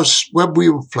 because when we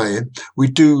were playing,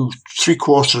 we'd do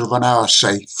 3/4 of an hour,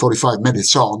 say 45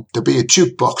 minutes on. There'd be a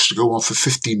jukebox to go on for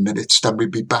 15 minutes. Then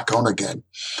we'd be back on again.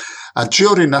 And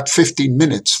during that 15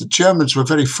 minutes, the Germans were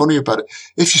very funny about it.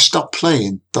 If you stop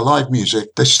playing the live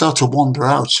music, they start to wander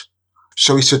out.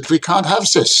 So he said, we can't have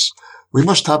this. We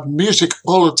must have music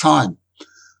all the time.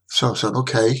 So I said,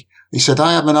 okay. He said,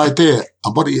 I have an idea.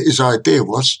 And what his idea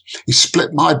was, he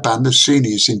split my band of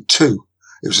seniors in two.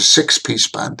 It was a 6-piece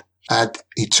band. And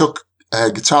he took a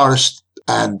guitarist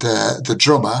and the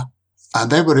drummer,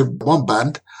 and they were in one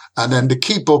band. And then the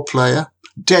keyboard player,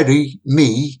 Derry,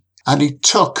 me, and he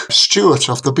took Stuart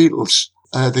off the Beatles.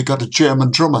 They got a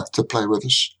German drummer to play with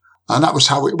us. And that was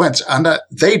how it went. And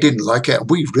they didn't like it.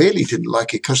 We really didn't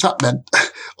like it because that meant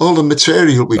all the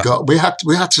material we got. We had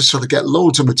to sort of get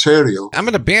loads of material. I'm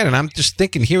in a band, and I'm just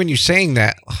thinking, hearing you saying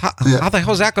that, how the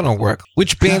hell's that going to work?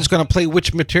 Which band's going to play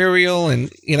which material?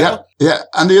 And, you know? Yeah.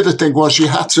 And the other thing was you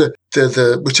had to,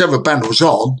 whichever band was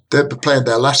on, they'd be playing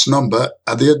their last number,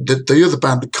 and the other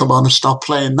band would come on and start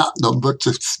playing that number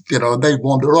to, you know, and they'd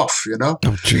wander off, you know.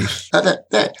 Oh, jeez.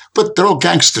 But they're all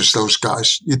gangsters, those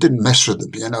guys. You didn't mess with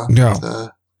them, you know. No.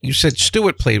 You said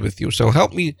Stuart played with you, so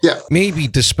help me maybe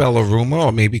dispel a rumor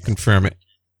or maybe confirm it.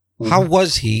 Mm-hmm. How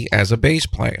was he as a bass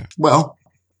player? Well,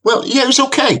 yeah, it was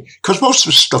okay, because most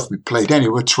of the stuff we played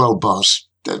anyway were 12 bars.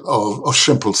 Or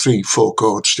simple 3-4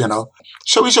 chords, you know.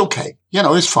 So he's okay, you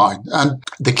know, he's fine. And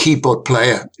the keyboard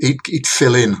player, he'd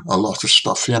fill in a lot of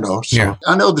stuff, you know. So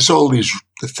I know there's all these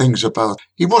things about,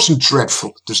 he wasn't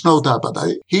dreadful. There's no doubt about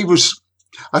that. He was,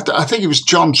 I think he was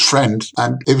John's friend,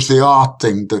 and it was the art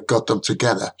thing that got them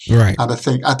together. Right. And I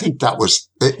think that was,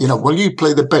 you know, well, you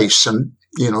play the bass and,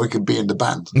 you know, he could be in the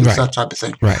band. Right. That type of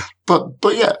thing. Right.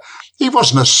 But yeah, he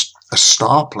wasn't a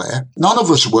star player. None of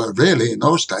us were really in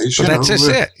those days. But that's just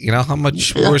it. You know, how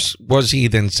much worse was he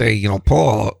than, say, you know,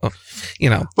 Paul, you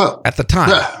know, at the time?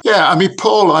 Yeah, I mean,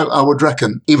 Paul, I would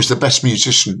reckon he was the best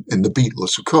musician in the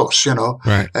Beatles, of course, you know.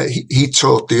 Right. He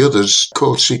taught the others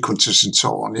chord sequences and so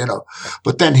on, you know.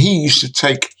 But then he used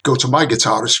to go to my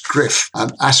guitarist, Griff,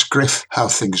 and ask Griff how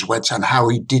things went and how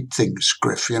he did things,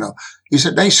 Griff, you know. He's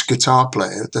an ace guitar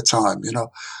player at the time, you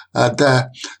know. And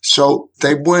so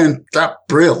they weren't that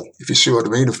brill, if you see what I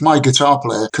mean. If my guitar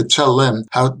player could tell them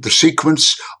how the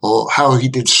sequence or how he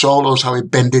did solos, how he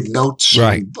bended notes,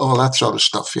 right, and all that sort of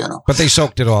stuff, you know. But they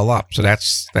soaked it all up, so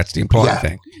that's the important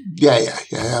thing. Yeah.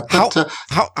 But,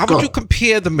 how would you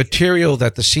compare the material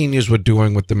that the seniors were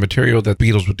doing with the material that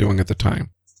Beatles were doing at the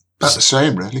time? About the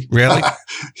same, really. Really?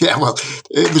 Yeah, well,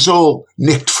 it was all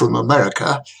nicked from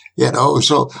America. You know, it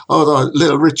was all,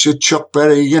 Little Richard, Chuck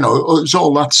Berry, you know, it was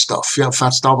all that stuff. You know,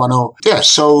 Fats Domino. Yeah,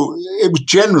 so it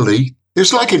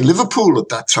was like in Liverpool at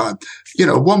that time. You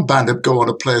know, one band would go on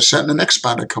and play a set and the next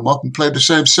band would come up and play the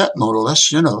same set, more or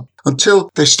less, you know, until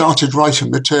they started writing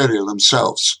material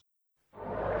themselves.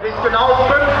 Es ist genau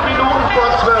 5 Minuten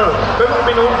vor 12. 5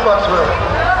 Minuten vor 12.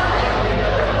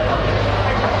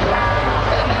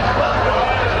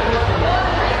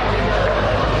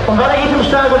 Und wenn ich ihm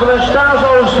sage, oder wenn staan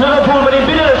soll, is Liverpool met die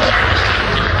binnen.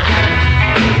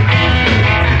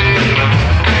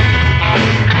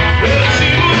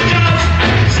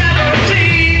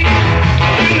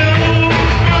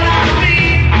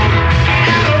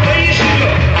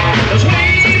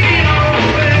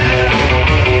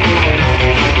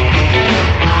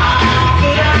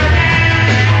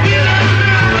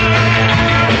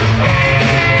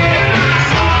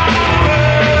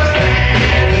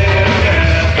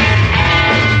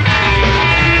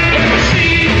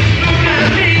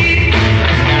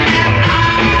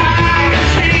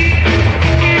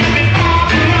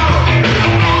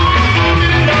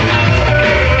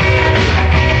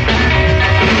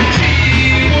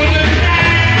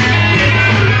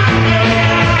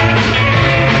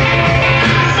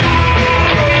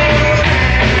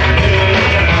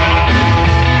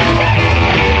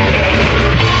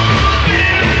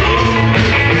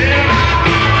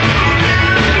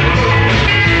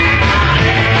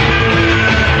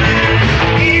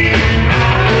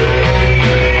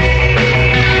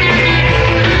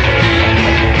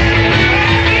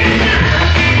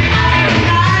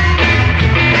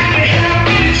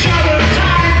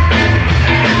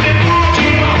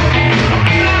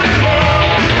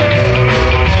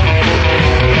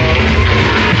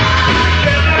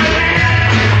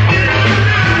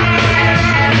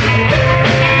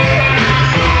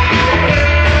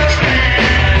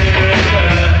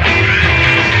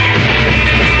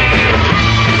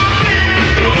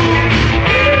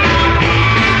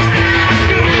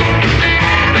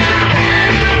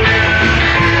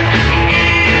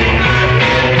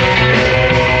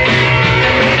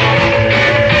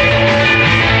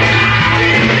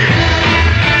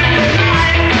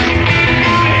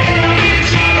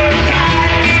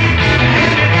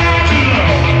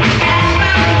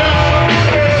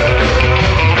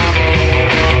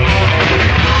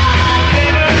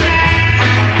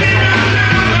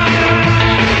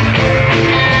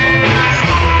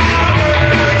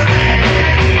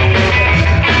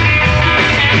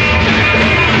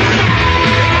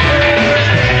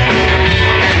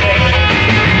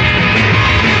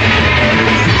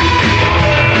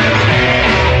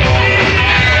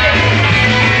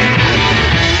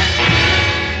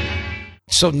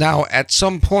 So now, at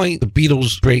some point, the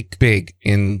Beatles break big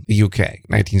in the UK,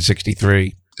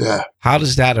 1963. Yeah. How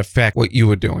does that affect what you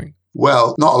were doing?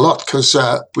 Well, not a lot, because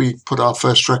we put our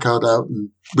first record out and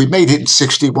we made it in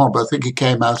 61, but I think it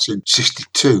came out in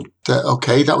 62.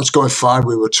 That was going fine.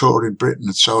 We were touring Britain,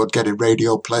 and so getting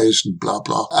radio plays and blah,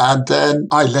 blah. And then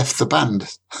I left the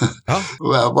band. Oh.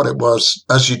 Well, what it was,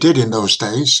 as you did in those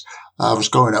days, I was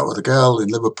going out with a girl in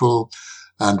Liverpool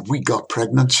and we got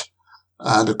pregnant.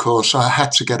 And of course, I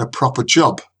had to get a proper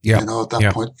job, at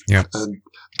that point. Yeah. And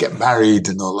get married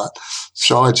and all that.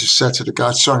 So I just said to the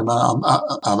guy, sorry, man,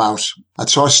 I'm out. And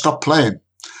so I stopped playing.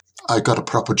 I got a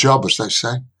proper job, as they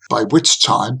say, by which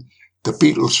time the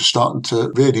Beatles were starting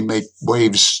to really make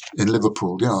waves in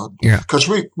Liverpool, because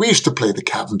we used to play the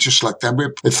Cavern just like them.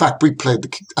 In fact, we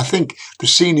played I think the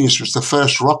Seniors was the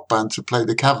first rock band to play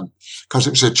the Cavern, because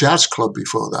it was a jazz club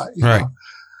before that. Right. Know?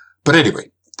 But anyway,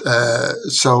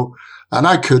 and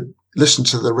I could listen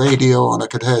to the radio and I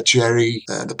could hear Jerry,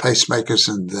 the Pacemakers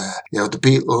and, the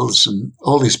Beatles and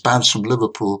all these bands from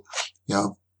Liverpool,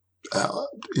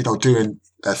 doing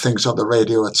things on the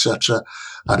radio, etc.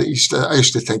 And I used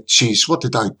to think, geez, what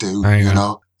did I do?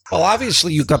 Well,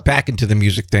 obviously you got back into the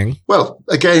music thing. Well,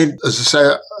 again, as I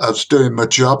say, I was doing my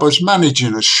job. I was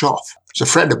managing a shop. It's a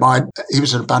friend of mine. He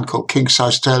was in a band called King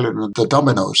Size Taylor and the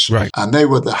Dominoes. Right. And they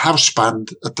were the house band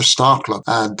at the Star Club.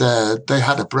 And they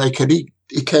had a break, and he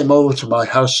came over to my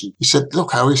house and he said,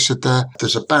 look, Howie, he said,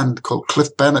 there's a band called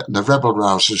Cliff Bennett and the Rebel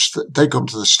Rousers. They come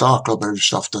to the Star Club every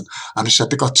so often. And he said,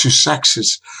 they got 2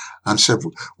 saxes. And said,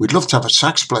 we'd love to have a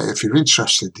sax player if you're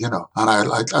interested, And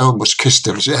I almost kissed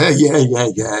him. I said,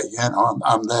 yeah,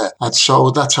 I'm there. And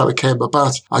so that's how it came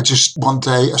about. One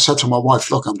day I said to my wife,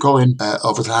 look, I'm going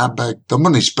over to Hamburg. The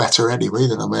money's better anyway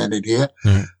than I'm earning here.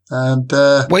 Mm. And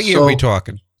what year are we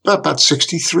talking? About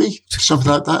 63,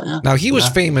 something like that, yeah. Now, he was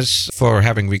famous for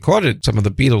having recorded some of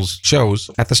the Beatles shows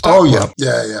at the Star Club.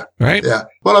 Yeah. Right? Yeah.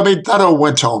 Well, I mean, that all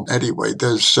went on anyway.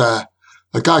 There's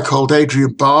a guy called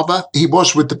Adrian Barber. He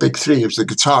was with the Big Three. He was the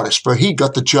guitarist, but he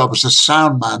got the job as a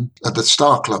sound man at the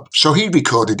Star Club. So he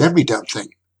recorded every damn thing,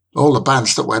 all the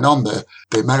bands that went on there,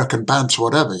 the American bands,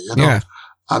 whatever, Yeah.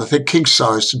 And I think King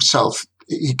Size himself,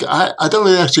 I don't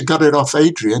know if he actually got it off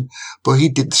Adrian, but he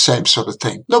did the same sort of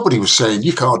thing. Nobody was saying,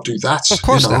 you can't do that. Of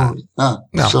course not.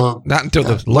 No, so, not until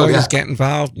the lawyers get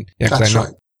involved. Yeah, that's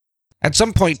right. At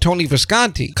some point, Tony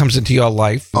Visconti comes into your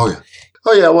life. Oh,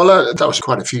 yeah. Well, that was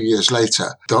quite a few years later.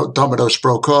 Dominoes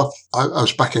broke up. I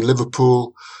was back in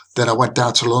Liverpool. Then I went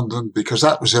down to London because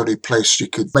that was the only place you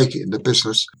could make it in the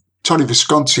business. Tony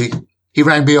Visconti, he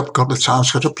rang me up a couple of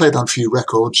times because I played on a few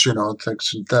records, and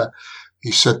things. And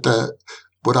he said,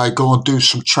 would I go and do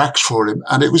some tracks for him?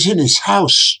 And it was in his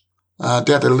house.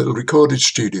 They had a little recording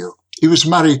studio. He was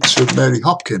married to Mary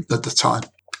Hopkin at the time.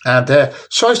 And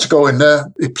so I used to go in there.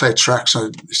 He'd play tracks.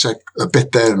 And he said, a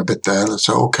bit there and a bit there. And I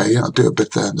said, okay, do a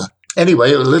bit there and there.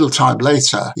 Anyway, a little time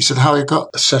later, he said, Howie, got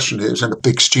a session here. It was in a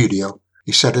big studio.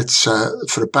 He said, it's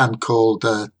for a band called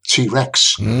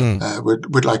T-Rex.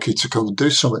 We'd like you to come and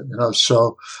do something,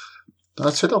 So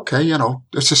I said, okay,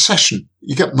 it's a session.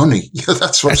 You get money.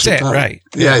 That's what it's about. Right.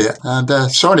 Yeah.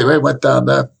 And so anyway, went down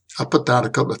there. I put down a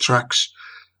couple of tracks.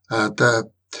 And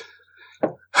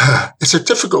it's a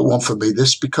difficult one for me,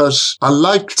 this, because I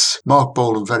liked Mark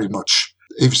Bolan very much.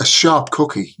 He was a sharp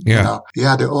cookie. Yeah. He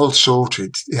had it all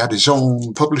sorted. He had his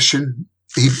own publishing.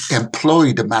 He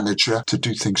employed a manager to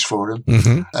do things for him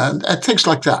and things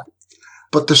like that.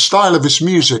 But the style of his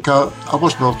music, I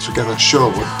wasn't altogether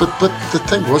sure. But the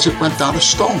thing was, it went down a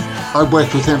stone. I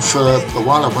worked with him for a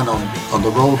while. I went on the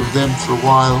road with him for a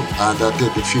while, and I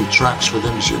did a few tracks with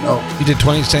him, as you know. You did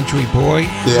 20th Century Boy?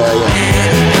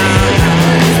 Yeah.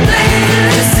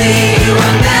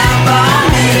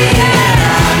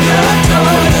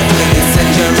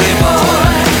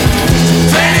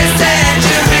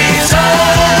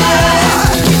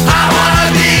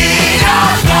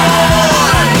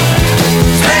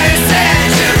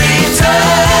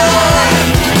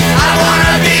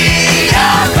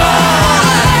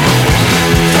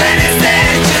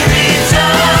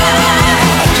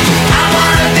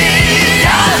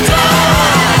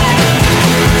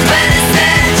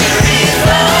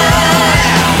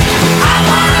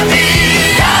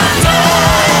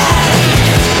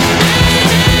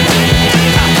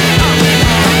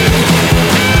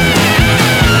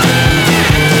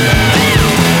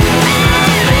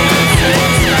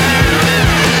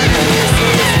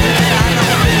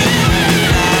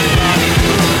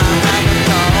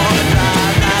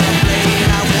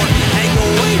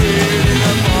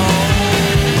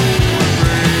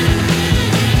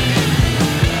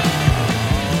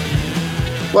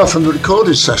 Well, from the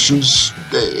recording sessions,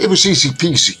 it was easy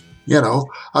peasy.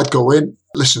 I'd go in,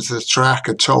 listen to the track,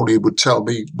 and Tony would tell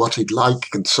me what he'd like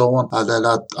and so on. And then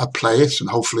I'd play it, and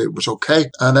hopefully it was okay.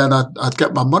 And then I'd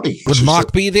get my money. Would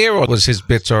Mark be there, or was his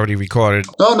bits already recorded?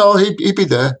 No, he'd be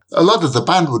there. A lot of the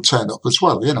band would turn up as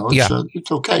well,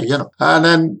 It's okay, And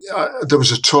then there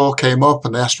was a tour came up,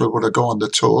 and they asked me would I go on the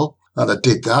tour. And I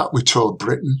did that. We toured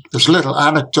Britain. There's a little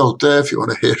anecdote there if you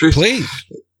want to hear it. Please.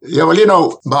 Yeah,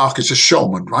 well, Mark is a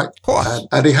showman, right? Of course.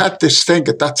 And he had this thing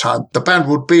at that time. The band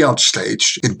would be on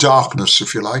stage in darkness,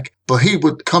 if you like, but he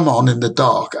would come on in the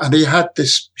dark, and he had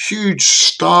this huge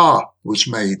star was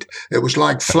made. It was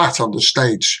like flat on the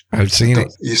stage. I've seen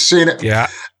it. You've seen it? Yeah.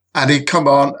 And he'd come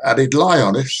on and he'd lie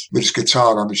on it with his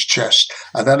guitar on his chest.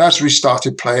 And then as we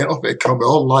started playing, up it'd come,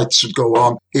 all lights would go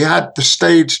on. He had the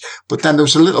stage, but then there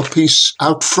was a little piece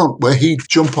out front where he'd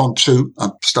jump onto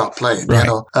and start playing, right.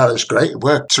 That was great. It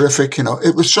worked terrific.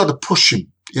 It was sort of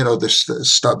pushing,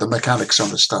 the mechanics on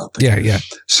the start thing. Yeah.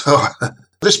 So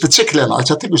this particular night,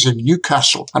 I think it was in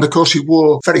Newcastle. And of course, he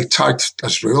wore very tight,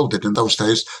 as we all did in those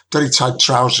days, very tight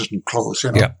trousers and clothes,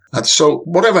 Yeah. And so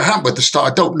whatever happened with the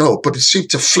start, I don't know, but it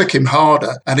seemed to flick him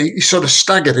harder. And he sort of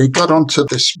staggered. He got onto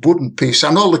this wooden piece,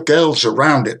 and all the girls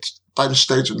around it by the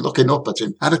stage and looking up at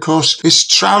him. And of course, his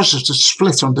trousers had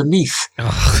split underneath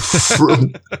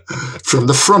from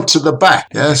the front to the back.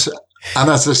 Yes.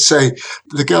 And as I say,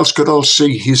 the girls could all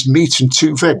see his meat and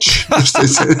two veg.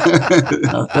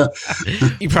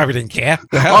 You probably didn't care.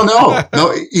 Oh,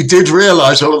 no, he did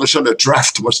realise all of a sudden a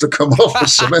draft must have come off or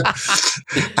something.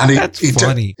 And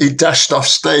he dashed off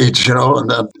stage,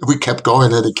 and we kept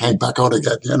going and he came back on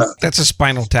again, That's a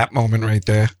Spinal Tap moment right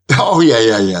there. Oh,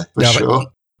 yeah, for sure.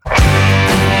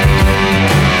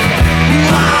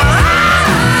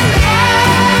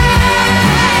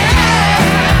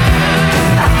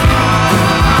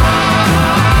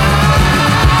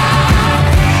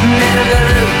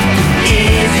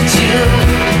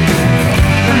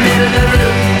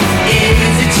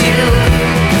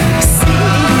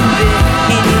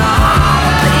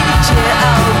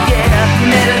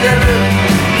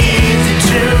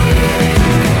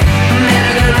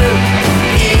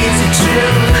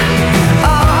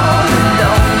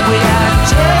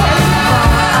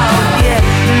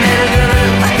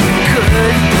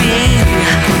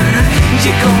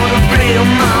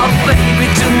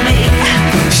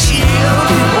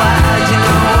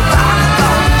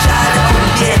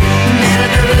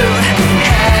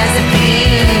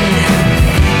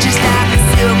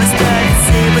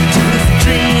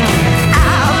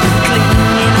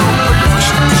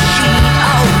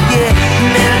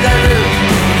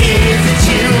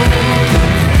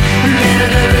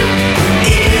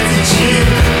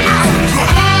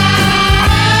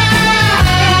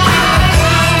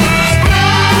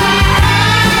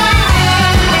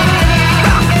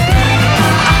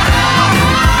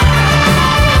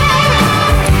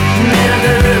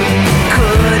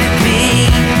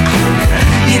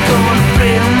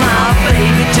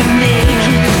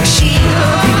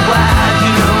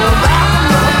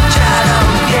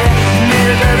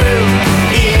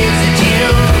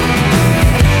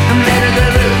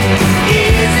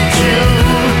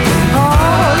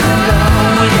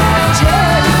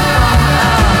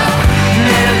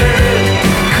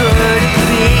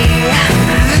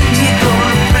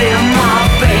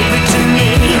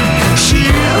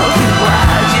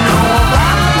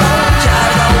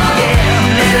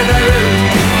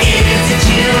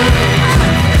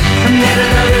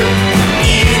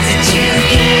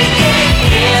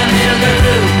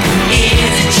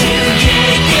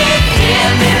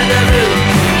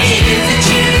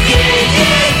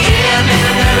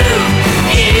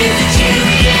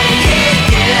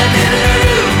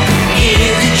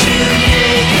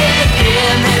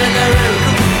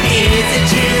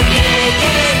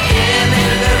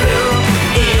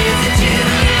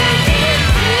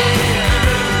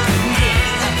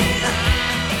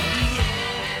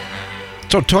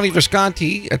 So Tony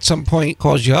Visconti at some point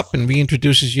calls you up and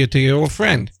reintroduces you to your old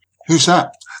friend. Who's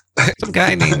that? Some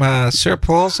guy named Sir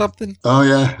Paul something. Oh,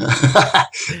 yeah.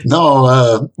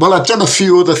 No, well, I've done a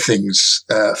few other things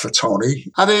for Tony.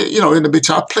 And, in the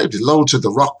meantime, I played with loads of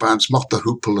the rock bands, Mott the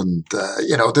Hoople, and,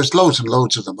 there's loads and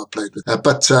loads of them I played with.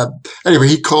 But anyway,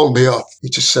 he called me up. He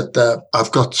just said,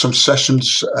 I've got some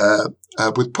sessions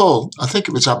with Paul. I think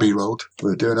it was Abbey Road we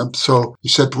were doing them. So he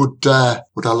said, would I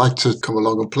like to come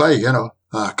along and play,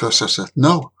 Of course, I said,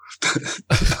 no.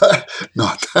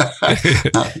 No,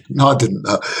 I didn't.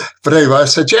 But anyway, I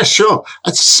said, yeah, sure.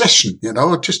 It's a session,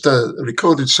 just a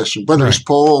recording session, whether it's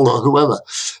Paul or whoever.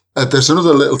 There's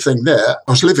another little thing there.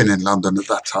 I was living in London at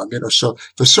that time, so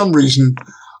for some reason,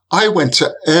 I went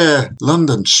to Air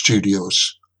London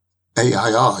Studios,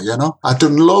 AIR, you know. I'd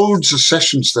done loads of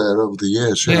sessions there over the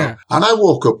years, you know. And I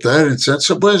woke up there and said,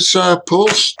 so where's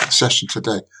Paul's session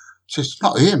today? I said,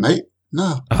 not here, mate.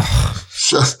 No.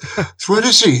 So where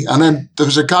is he? And then there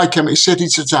was a guy came, he said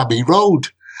he's at Abbey Road.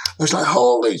 I was like,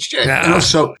 holy shit. You know,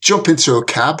 so jump into a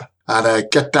cab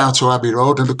and get down to Abbey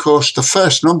Road. And of course, the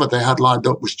first number they had lined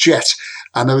up was Jet.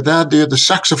 And they had the other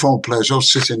saxophone players all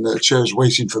sitting in their chairs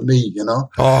waiting for me, you know.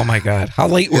 Oh, my God. How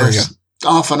late were you?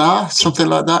 Half an hour, something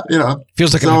like that, you know.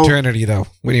 Feels like an eternity, though,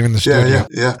 when you're in the studio.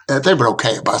 Yeah. They were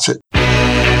okay about it.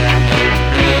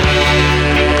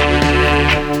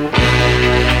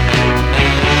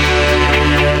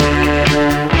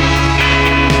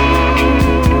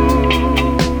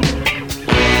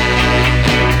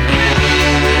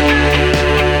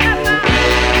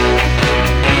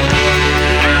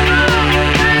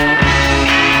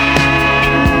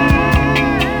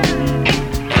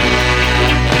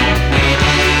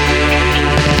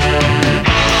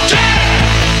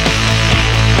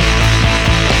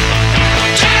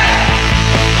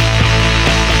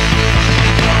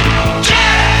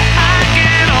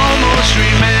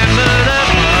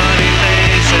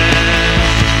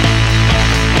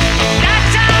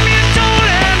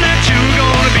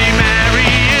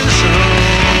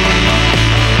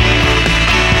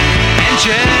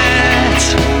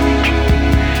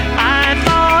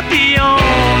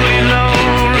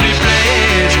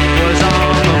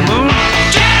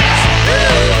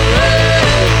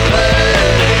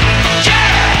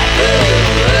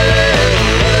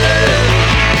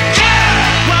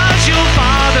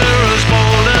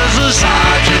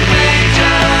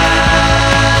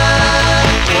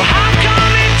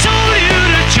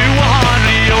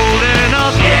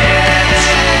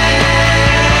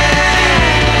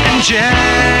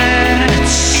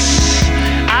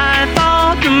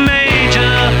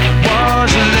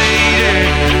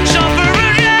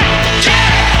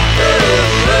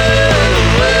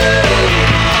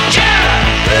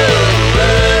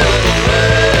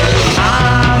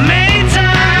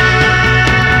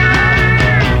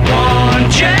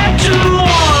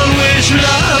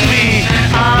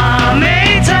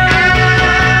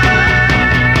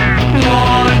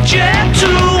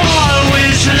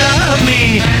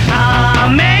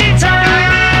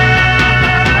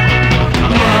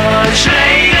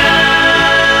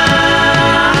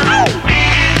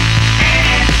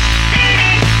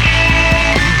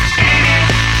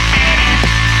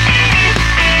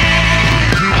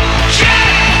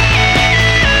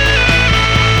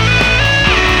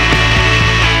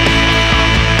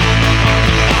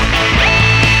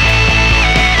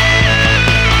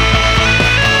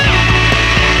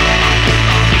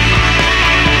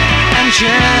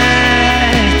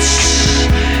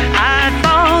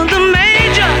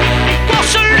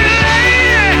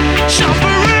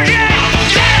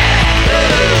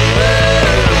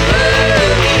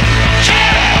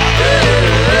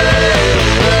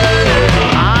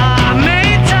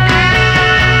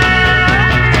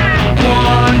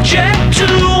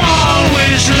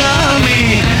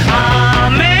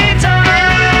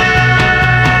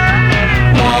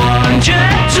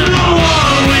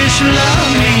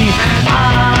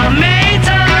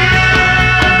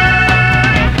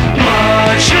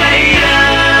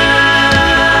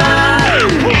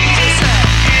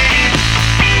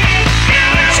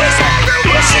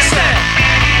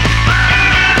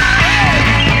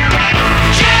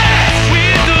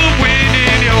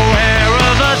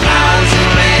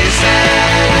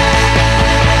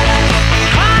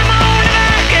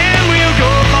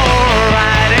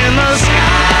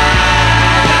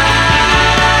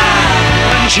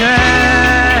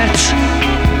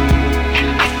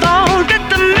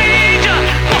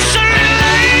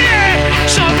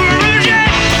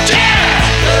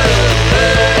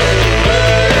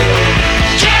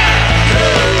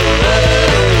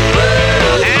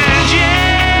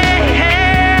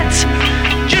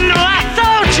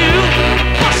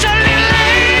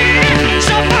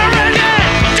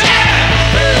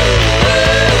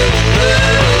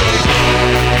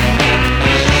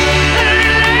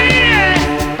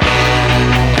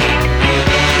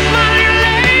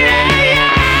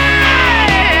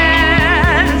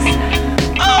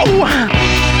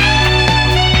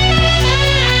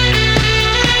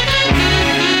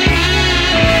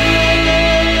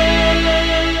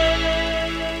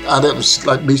 And it was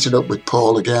like meeting up with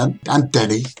Paul again and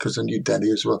Denny, because I knew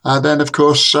Denny as well. And then, of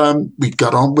course, we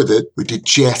got on with it. We did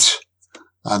Jet.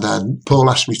 And then Paul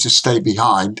asked me to stay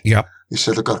behind. Yep. He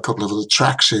said, I've got a couple of other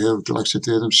tracks here. Would you like to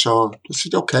do them? So I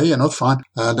said, okay, you know, fine.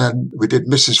 And then we did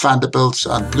Mrs. Vanderbilt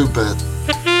and Bluebird.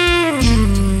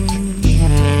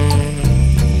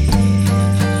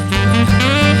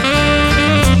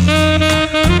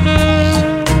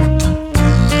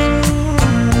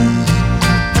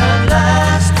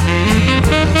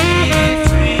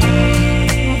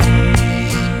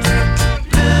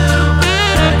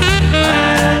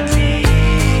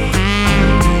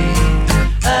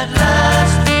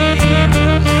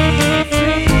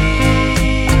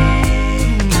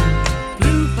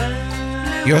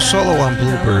 Your solo on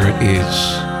Bluebird is,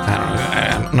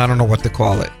 I don't know what to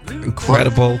call it.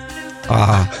 Incredible.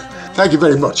 Thank you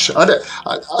very much. I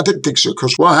didn't think so,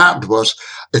 because what happened was,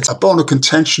 it's a bone of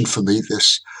contention for me,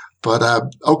 this. But,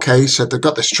 okay, he said, they've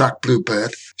got this track, Bluebird.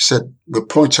 He said, we'll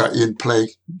point at you and play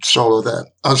solo there.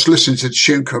 I was listening to the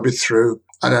tune coming through,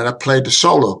 and then I played the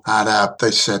solo. And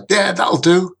they said, yeah, that'll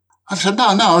do. I said, no,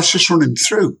 I was just running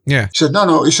through. Yeah. He said,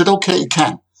 no. He said, okay, you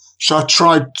can. So I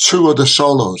tried 2 other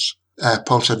solos.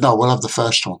 Paul said, no, we'll have the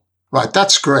first one. Right,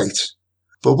 that's great.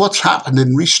 But what's happened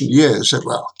in recent years,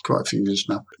 well, quite a few years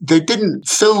now, they didn't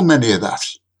film any of that.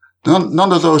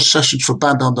 None of those sessions for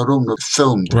Band on the Run were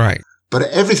filmed. Right. But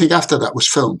everything after that was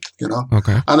filmed, you know.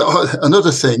 Okay. And another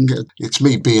thing, it's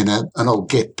me being an old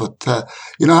git, but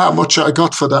you know how much I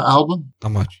got for that album? How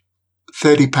much?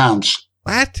 £30.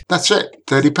 What? That's it,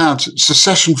 £30. It's a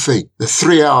session fee, the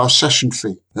 3-hour session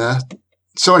fee. Yeah.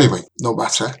 So anyway, no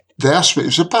matter. They asked me, it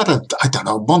was about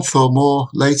a month or more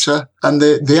later, and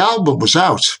the album was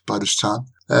out by this time.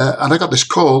 And I got this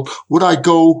call, would I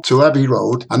go to Abbey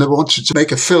Road? And they wanted to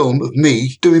make a film of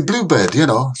me doing Bluebird, you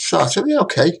know. So I said, yeah,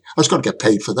 okay. I was going to get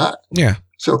paid for that. Yeah.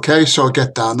 So, okay. So I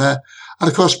get down there. And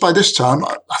of course, by this time,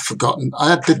 I've forgotten.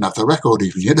 I didn't have the record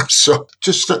even, you know. So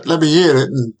just let me hear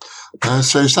it. And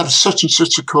so is that such and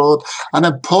such a chord? And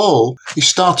then Paul, he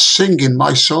starts singing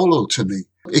my solo to me.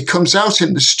 He comes out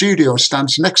in the studio and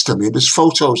stands next to me. There's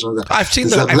photos of that. I've seen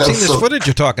this footage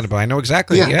you're talking about. I know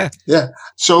exactly. Yeah.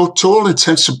 So to all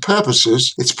intents and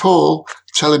purposes, it's Paul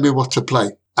telling me what to play.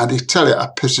 And he tell you,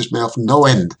 that pisses me off no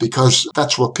end, because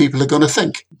that's what people are going to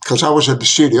think. Because I was in the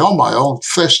studio on my own,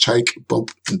 first take,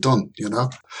 bump, and done, you know.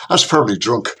 I was probably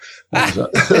drunk.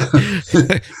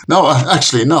 No,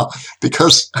 actually not,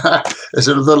 because there's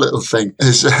another little thing.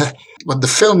 When the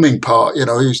filming part, you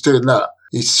know, he was doing that.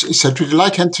 He said, would you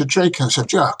like anything to drink? And I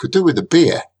said, yeah, I could do with a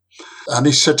beer. And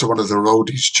he said to one of the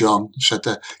roadies, John, he said,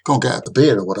 go and get a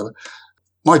beer or whatever.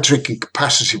 My drinking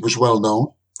capacity was well known.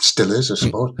 Still is, I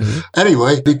suppose. Mm-hmm.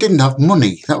 Anyway, he didn't have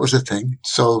money. That was the thing.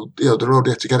 So, you know, the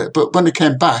roadie had to get it. But when he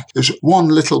came back, there was one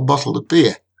little bottle of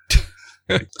beer.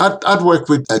 I'd worked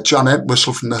with John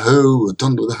Entwistle from The Who, and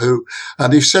done with The Who,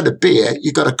 and he said a beer,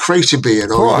 you got a crate of beer.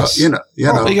 Of course. You know.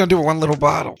 You're going to do one little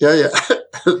bottle. Yeah.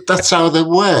 That's how they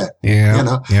were. Yeah. You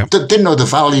know, yeah. They didn't know the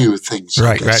value of things.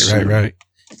 Right.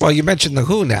 Well, you mentioned The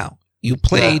Who now. You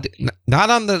played not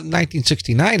on the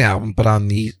 1969 album, but on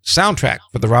the soundtrack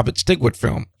for the Robert Stigwood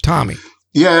film, Tommy.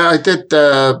 Yeah, I did.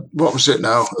 What was it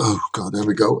now? Oh, God, there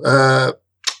we go.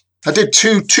 I did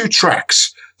two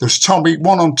tracks. There's Tommy,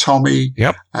 one on Tommy.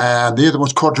 Yep. And the other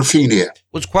one's Quadrophenia.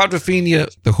 Was Quadrophenia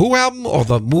the Who album or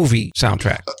the movie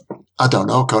soundtrack? I don't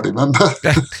know. Can't remember.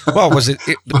 Well, was it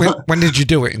when did you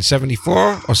do it? In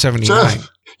 74 or 79?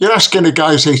 You're asking a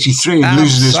guy who's 83 and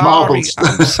losing his marbles.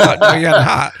 I'm sorry. No, you're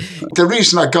not. The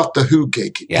reason I got the Who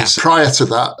gig is prior to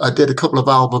that, I did a couple of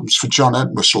albums for John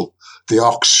Entwistle, The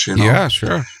Ox, you know. Yeah,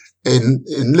 sure. In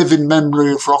Living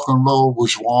Memory of Rock and Roll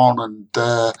was one, and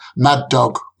Mad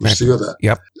Dog was the other.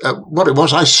 Yep. What it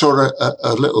was, I saw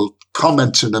a little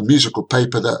comment in a musical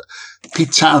paper that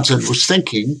Pete Townsend was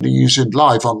thinking of using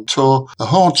live on tour, a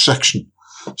horn section.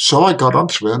 So I got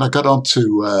onto it, and I got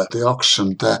onto the Ox,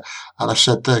 and I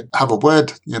said, have a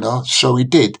word, you know. So he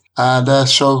did. And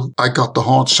so I got the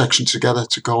horn section together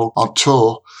to go on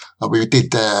tour. And we did,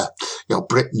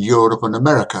 Britain, Europe, and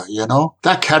America, you know.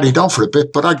 That carried on for a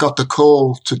bit, but I got the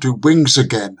call to do Wings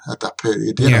again at that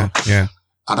period, you know. Yeah.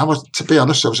 And to be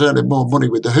honest, I was earning more money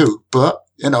with The Who, but,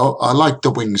 you know, I liked the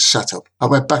Wings setup. I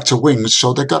went back to Wings,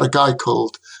 so they got a guy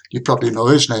called, you probably know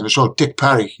his name as well, Dick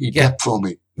Parry. He did for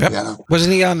me. Yep. You know?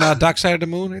 Wasn't he on Dark Side of the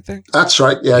Moon, I think? That's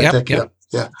right. Yeah, Dick,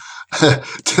 yeah.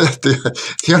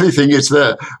 The only thing is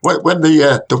when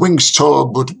the Wings tour,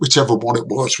 whichever one it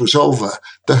was over,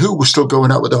 The Who was still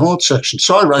going out with the horn section.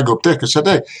 So I rang up Dick and said,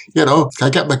 hey, you know, can I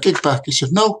get my gig back? He said,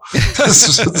 no.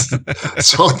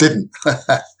 So I didn't.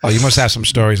 Oh, you must have some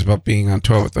stories about being on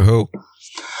tour with The Who.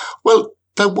 Well,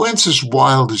 they weren't as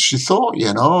wild as you thought,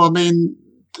 you know. I mean,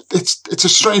 it's a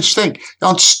strange thing.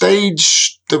 On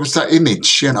stage, there was that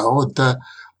image, you know,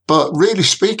 but really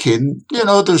speaking, you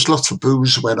know, there's lots of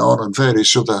booze went on and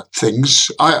various other things.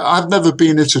 I've never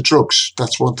been into drugs.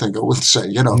 That's one thing I will say,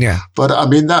 you know. Yeah. But I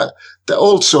mean, that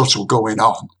all sorts of going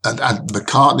on. And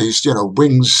McCartney's, you know,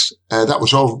 Wings, that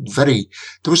was all there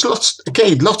was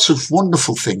lots of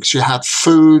wonderful things. You had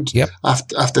food. Yep.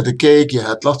 After the gig, you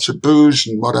had lots of booze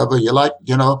and whatever you like,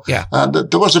 you know. Yeah. And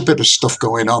there was a bit of stuff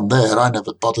going on there. I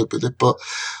never bothered with it, but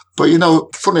But, you know,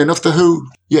 funny enough, The Who,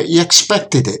 you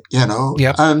expected it, you know.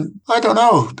 Yep. And I don't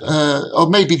know, or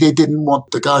maybe they didn't want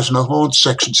the guys in the horn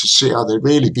section to see how they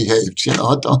really behaved, you know.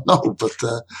 I don't know,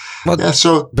 but yeah,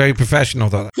 so. Very professional,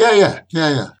 though. Yeah.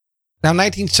 Now,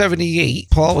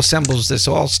 1978, Paul assembles this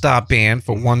all-star band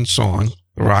for one song,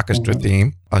 the Rockestra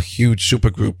theme, a huge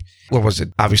supergroup. What was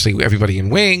it? Obviously, everybody in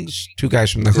Wings, 2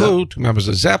 guys from The Who, 2 members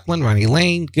of Zeppelin, Ronnie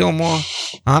Lane, Gilmore,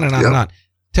 on and on and on.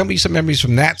 Tell me some memories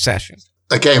from that session.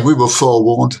 Again, we were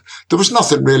forewarned. There was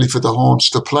nothing really for the horns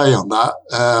to play on that.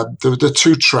 There were the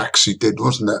 2 tracks he did,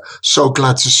 wasn't there? So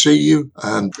Glad to See You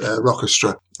and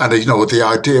Rockestra. And, you know, the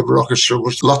idea of Rockestra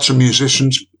was lots of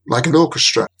musicians like an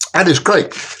orchestra. And it's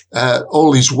great.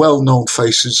 All these well-known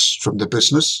faces from the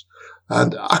business.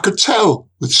 And I could tell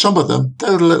with some of them, they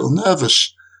were a little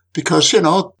nervous because, you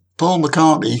know, Paul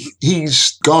McCartney,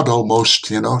 he's God almost,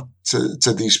 you know,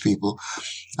 to these people.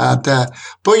 And,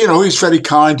 but, you know, he's very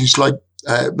kind. He's like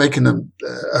making them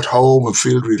at home and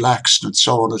feel relaxed and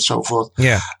so on and so forth.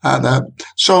 Yeah. And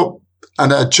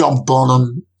John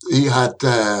Bonham, he had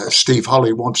Steve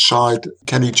Holly one side,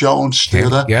 Kenny Jones the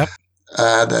other. Yeah.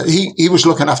 And he was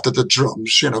looking after the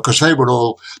drums, you know, because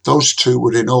those 2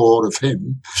 were in awe of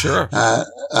him. Sure.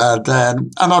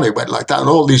 And on it went like that. And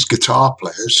all these guitar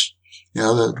players, you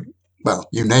know, well,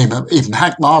 you name them, even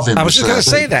Hank Marvin. I was just going to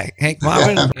say that. Hank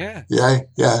Marvin.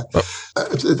 Yeah.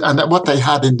 And what they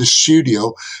had in the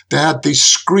studio, they had these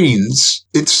screens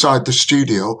inside the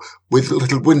studio with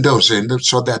little windows in them.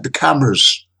 So they had the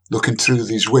cameras looking through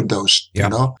these windows, you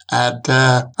know, and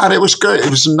it was great. It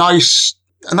was a nice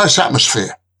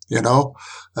atmosphere, you know.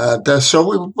 So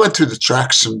we went through the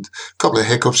tracks and a couple of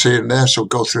hiccups here and there, so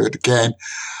go through it again.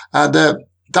 And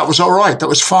that was all right. That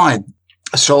was fine.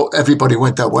 So everybody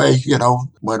went their way, you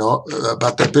know, went on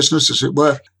about their business, as it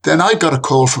were. Then I got a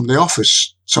call from the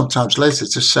office sometimes later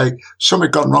to say something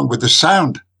had gone wrong with the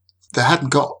sound. They hadn't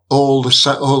got all the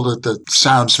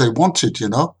sounds they wanted, you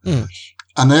know.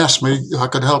 And they asked me if I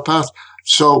could help out.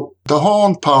 So the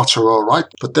horn parts are all right,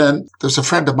 but then there's a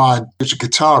friend of mine who's a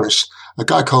guitarist, a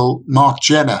guy called Mark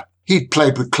Jenner. He'd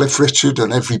played with Cliff Richard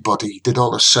and everybody. He did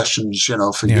all the sessions, you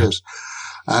know, for years.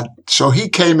 And so he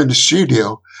came in the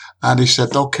studio and he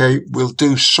said, okay, we'll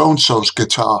do so-and-so's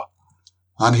guitar.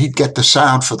 And he'd get the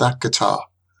sound for that guitar.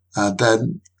 And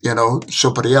then, you know,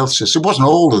 somebody else's. It wasn't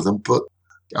all of them, but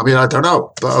I mean, I don't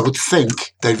know. But I would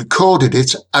think they recorded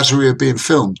it as we were being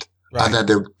filmed. Right. And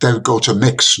then they would go to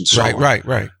mix and so on. Right.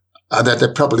 And then they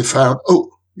probably found,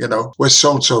 you know, where's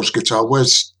so-and-so's guitar?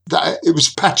 Where's that? It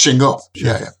was patching up.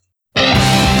 Sure. Yeah.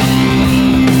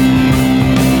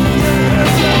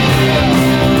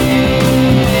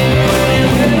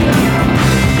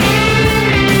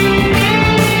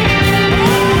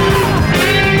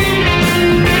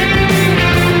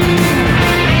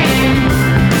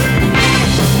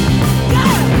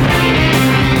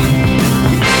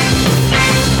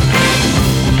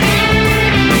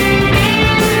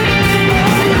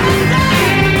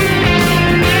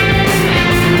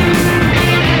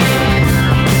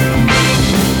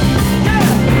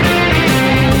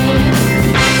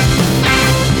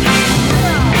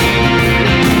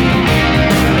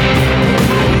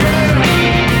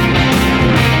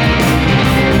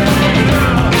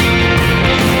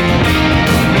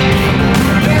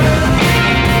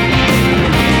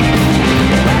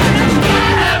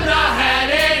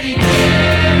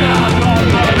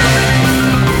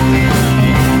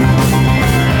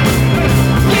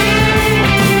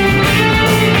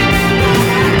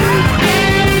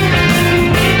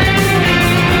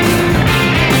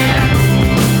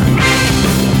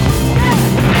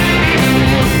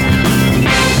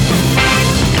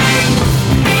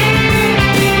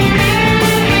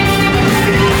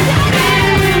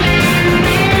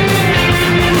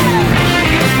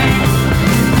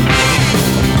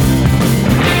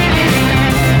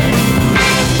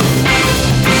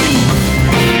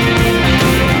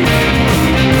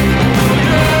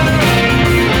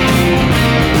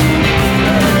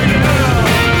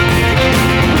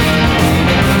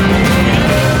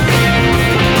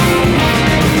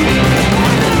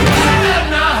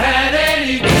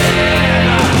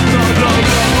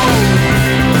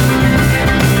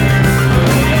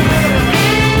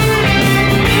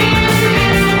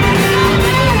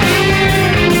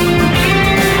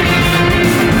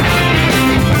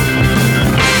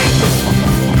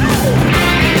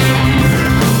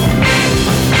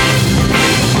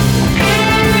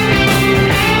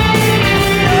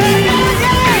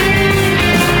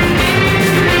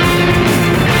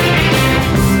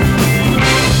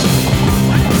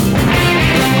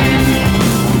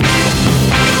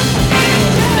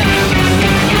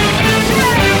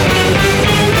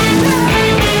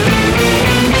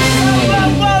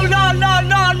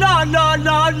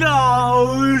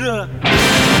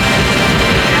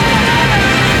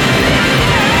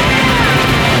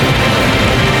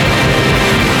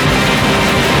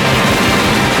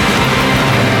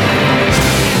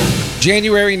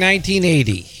 January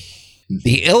 1980.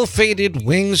 The ill-fated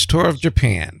Wings Tour of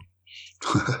Japan.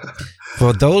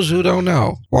 For those who don't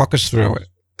know, walk us through it.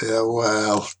 Yeah,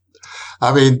 well,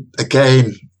 I mean,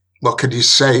 again, what can you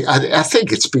say? I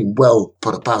think it's been well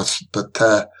put about, but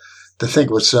the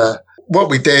thing was, what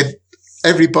we did,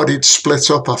 everybody had split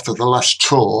up after the last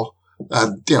tour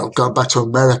and, gone back to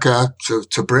America,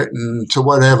 to Britain, to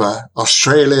whatever,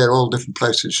 Australia, all different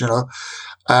places,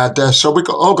 And so we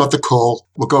all got the call.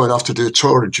 We're going off to do a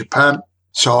tour in Japan.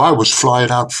 So I was flying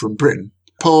out from Britain.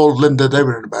 Paul, Linda, they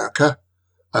were in America.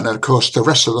 And then, of course, the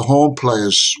rest of the horn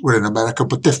players were in America,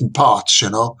 but different parts,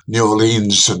 New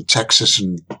Orleans and Texas.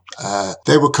 And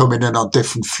they were coming in on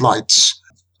different flights.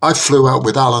 I flew out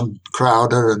with Alan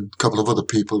Crowder and a couple of other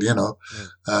people,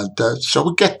 And so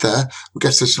we get there. We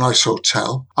get to this nice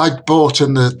hotel. I bought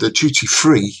in the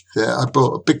duty-free there, I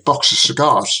bought a big box of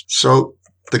cigars. So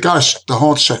the guys, the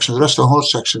horn section, the rest of the horn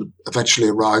section eventually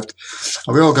arrived.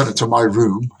 And we all got into my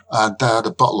room and they had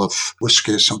a bottle of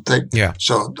whiskey or something. Yeah.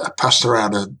 So I passed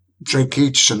around a drink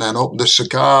each and then opened the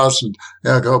cigars and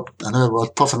there I go. And I was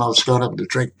puffing on the cigar, having a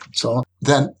drink and so on.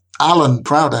 Then Alan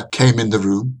Crowder came in the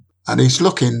room and he's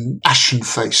looking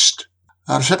ashen-faced.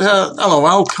 And I said, hello,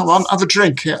 Al, come on, have a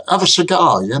drink, have a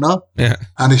cigar, Yeah.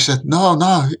 And he said,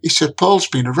 no. He said, Paul's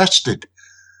been arrested.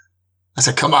 I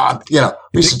said, come on, we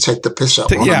used to take the piss out.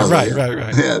 Yeah, right.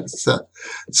 Yeah, so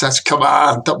come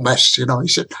on, don't mess, He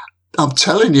said, I'm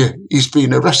telling you, he's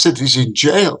been arrested, he's in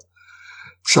jail.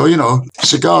 So,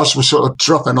 cigars were sort of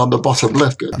dropping on the bottom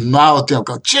left, mouth down,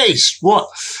 going, geez, what?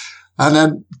 And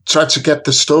then tried to get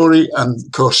the story, and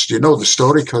of course, the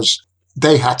story, because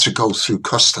they had to go through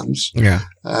customs. Yeah.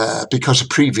 Because of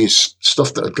previous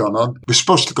stuff that had gone on. We were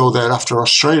supposed to go there after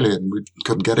Australia, and we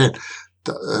couldn't get in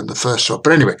the first one.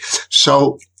 But anyway,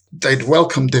 so they'd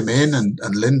welcomed him in and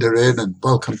Linda in and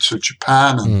welcome to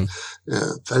Japan and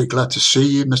very glad to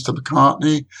see you, Mr.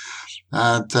 McCartney.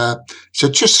 And so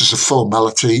just as a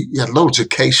formality, he had loads of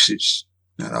cases,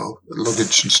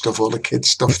 luggage and stuff, all the kids'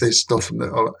 stuff, this stuff and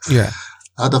all that. Yeah.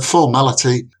 And the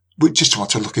formality, we just want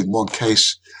to look in one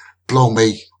case. Blow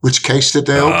me. Which case did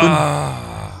they open?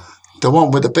 The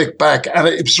one with the big bag. And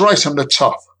it was right on the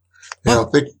top.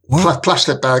 Big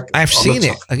plastic bag. I've seen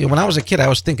it. When I was a kid, I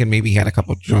was thinking maybe he had a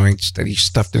couple of joints that he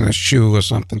stuffed in a shoe or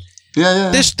something. Yeah.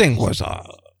 This thing was,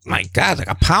 my God, like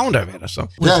a pound of it or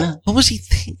something. What was he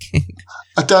thinking?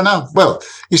 I don't know. Well,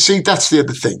 you see, that's the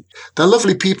other thing. They're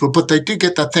lovely people, but they do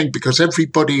get that thing because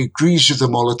everybody agrees with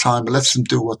them all the time and lets them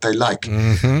do what they like.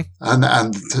 Mm-hmm.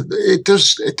 And it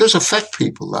does affect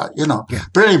people, that, Yeah.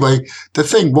 But anyway, the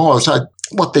thing was,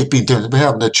 what they've been doing, they were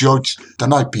having a joint the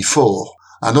night before.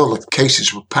 And all the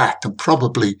cases were packed, and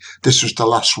probably this was the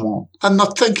last one. And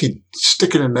not thinking,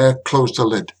 stick it in there, close the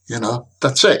lid,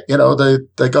 That's it,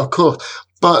 they got caught.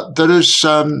 But there is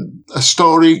a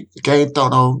story, again,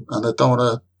 don't know, and I don't want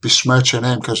to besmirch her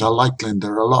name because I like Linda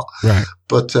a lot. Right.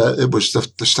 But it was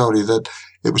the story that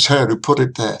it was her who put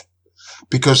it there.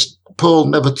 Because Paul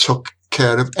never took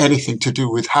care of anything to do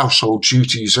with household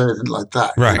duties or anything like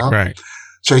that. Right.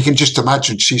 So you can just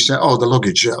imagine she said, the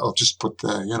luggage, I'll just put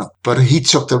there, But he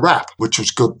took the rap, which was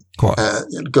good,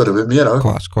 good of him, Of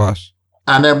course.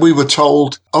 And then we were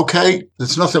told, okay,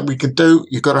 there's nothing we can do.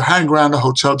 You've got to hang around the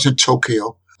hotels in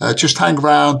Tokyo. Just hang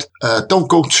around. Don't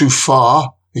go too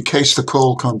far in case the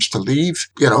call comes to leave.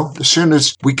 As soon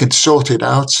as we can sort it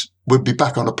out, we'll be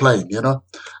back on a plane,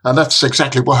 And that's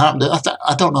exactly what happened.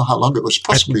 I don't know how long it was,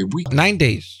 possibly a week. 9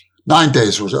 days. 9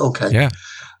 days was it? Okay. Yeah.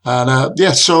 And,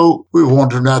 so we were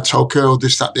wandering around Tokyo,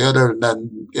 this, that, the other, and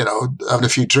then, having a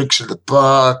few drinks at the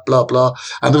bar, blah, blah.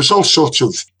 And there was all sorts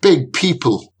of big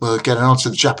people were getting onto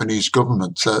the Japanese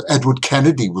government. Edward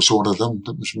Kennedy was one of them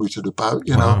that was mooted about,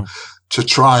 Wow. To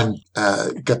try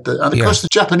and get the... And, of course, the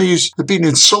Japanese had been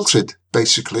insulted,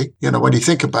 basically, when you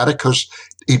think about it, because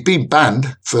he'd been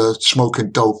banned for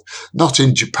smoking dope, not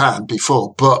in Japan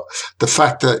before, but the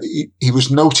fact that he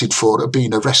was noted for it,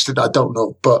 being arrested, I don't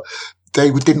know, but... They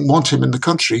didn't want him in the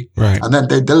country, right? And then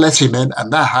they let him in,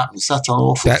 and that happens. That's an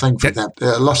awful thing for them.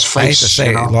 Lost face. I hate to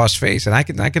say lost face, and I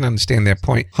can understand their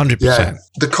point 100%. Yeah,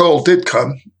 the call did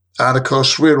come, and of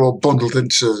course we're all bundled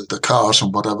into the cars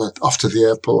and whatever off to the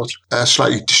airport.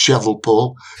 Slightly dishevelled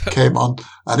Paul came on,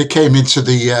 and he came into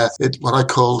the what I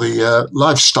call the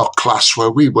livestock class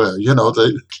where we were.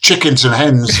 The chickens and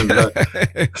hens, and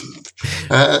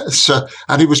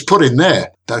and he was put in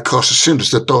there. That, of course, as soon as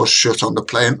the doors shut on the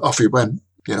plane, off he went,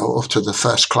 up to the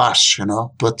first class,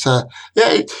 But,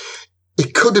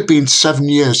 it could have been 7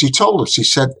 years. He told us, he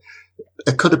said,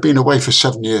 it could have been away for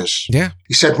 7 years. Yeah.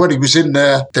 He said when he was in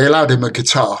there, they allowed him a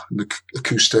guitar, an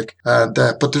acoustic, and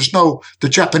but there's the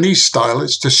Japanese style,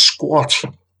 it's to squat,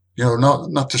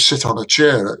 not to sit on a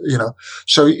chair,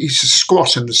 So he used to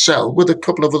squat in the cell with a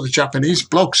couple of other Japanese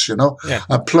blokes,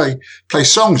 and play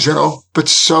songs, But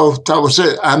so that was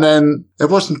it. And then it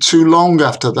wasn't too long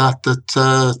after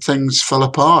that things fell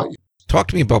apart. Talk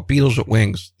to me about Beatles with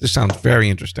Wings. This sounds very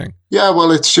interesting. Yeah,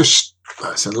 well, it's just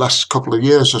the last couple of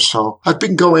years or so. I've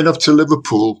been going up to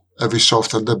Liverpool every so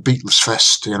often, the Beatles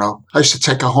Fest, I used to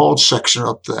take a horn section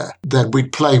up there. Then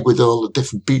we'd play with all the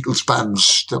different Beatles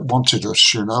bands that wanted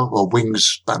us, or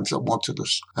Wings bands that wanted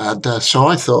us. And so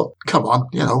I thought, come on,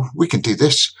 we can do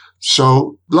this.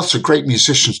 So lots of great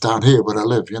musicians down here where I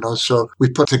live, so we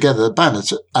put together a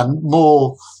band. And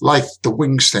more like the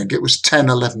Wings thing, it was 10,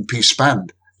 11-piece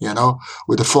band,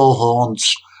 with the 4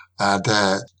 horns. And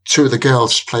two of the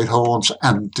girls played horns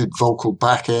and did vocal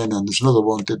backing, and there's another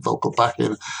one did vocal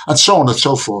backing, and so on and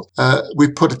so forth.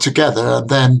 We put it together and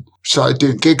then started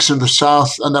doing gigs in the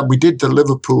south, and then we did the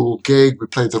Liverpool gig. We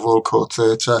played the Royal Court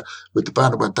Theatre with the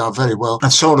band. It went down very well,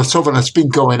 and so on and so forth. And it's been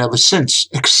going ever since,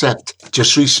 except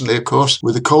just recently, of course,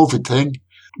 with the COVID thing.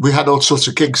 We had all sorts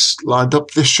of gigs lined up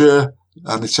this year,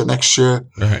 and it's the next year.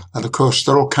 Right. And of course,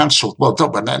 they're all cancelled. Well,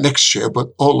 not next year, but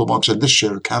all the ones in this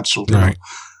year are cancelled. Right.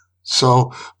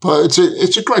 So, but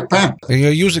it's a great band. And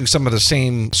you're using some of the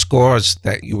same scores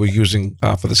that you were using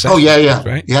for the session. Oh, yeah.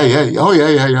 Right? Yeah. Oh,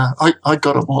 yeah. I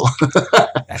got them all.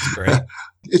 That's great.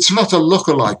 It's not a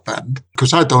look-alike band,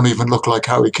 because I don't even look like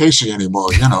Howie Casey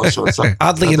anymore, So it's like,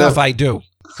 Oddly enough, I do.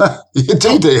 You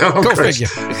do? Oh, Go great. figure.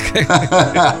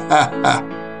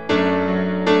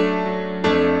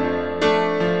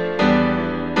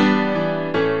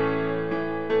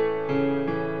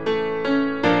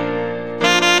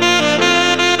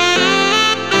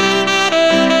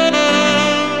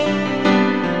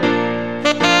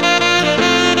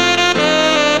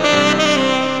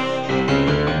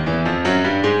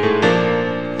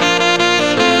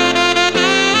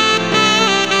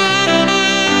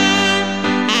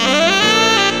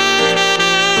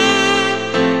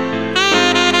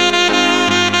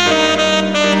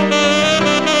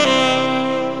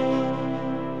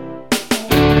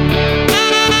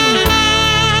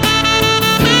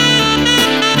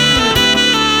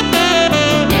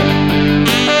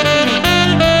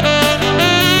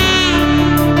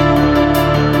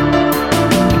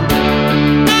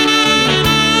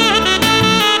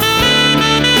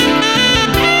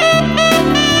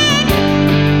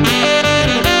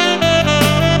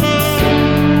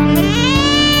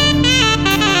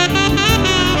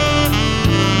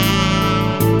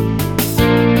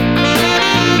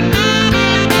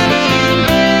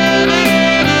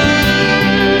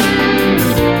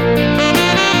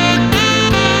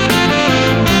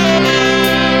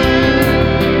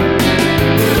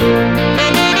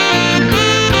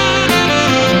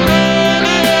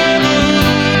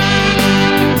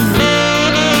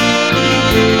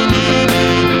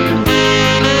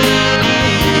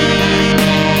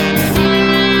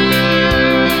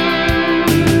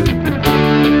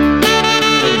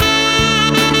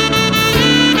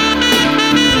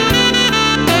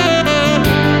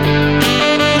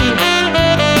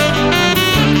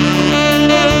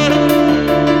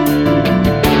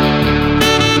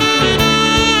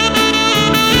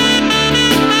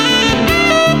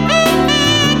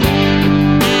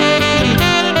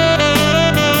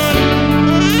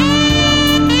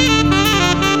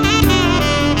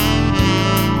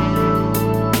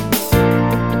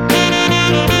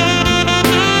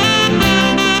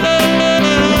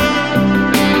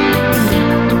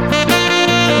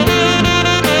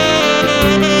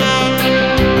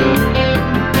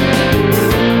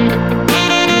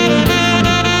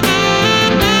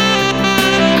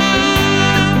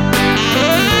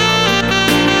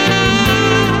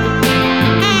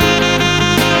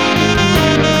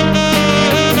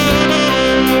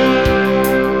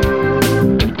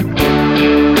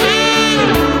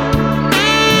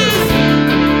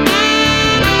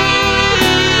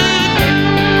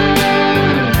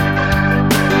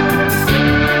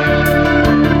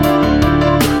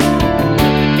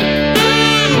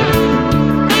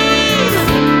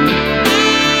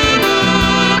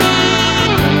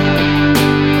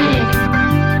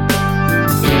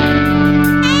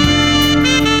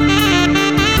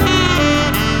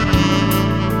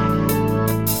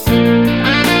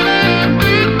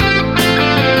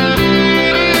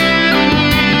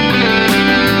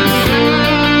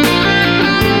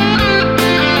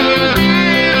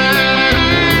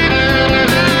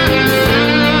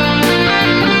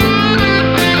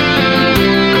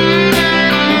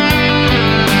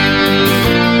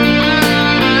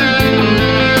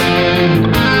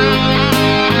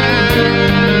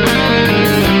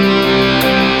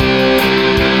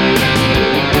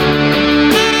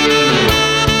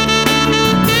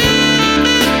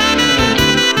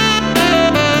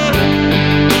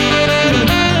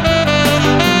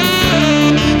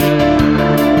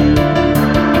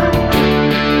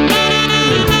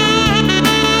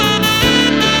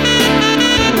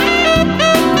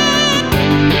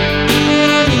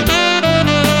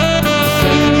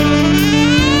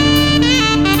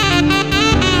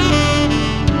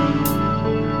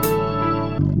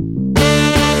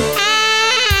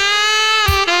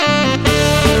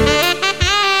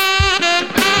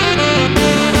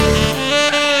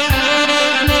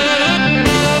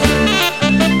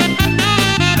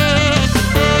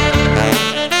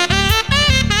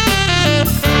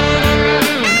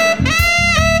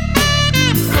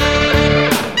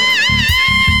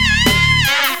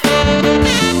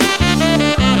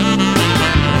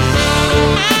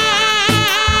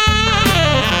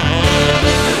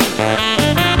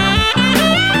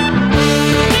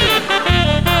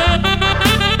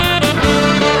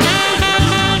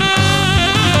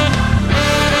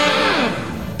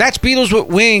 That's Beatles with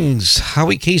Wings,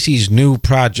 Howie Casey's new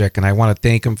project, and I want to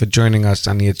thank him for joining us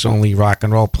on the It's Only Rock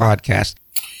and Roll podcast.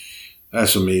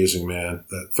 That's amazing, man.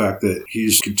 The fact that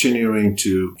he's continuing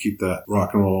to keep that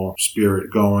rock and roll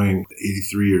spirit going,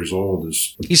 83 years old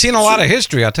is... He's seen a lot of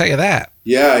history, I'll tell you that.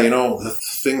 Yeah, the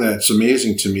thing that's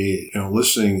amazing to me,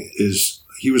 listening is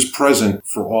he was present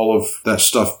for all of that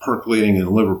stuff percolating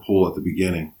in Liverpool at the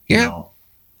beginning. Yeah.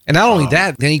 And not only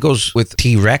that, then he goes with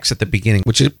T-Rex at the beginning,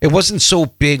 which it wasn't so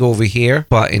big over here,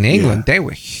 but in England, they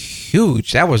were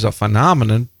huge. That was a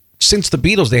phenomenon. Since the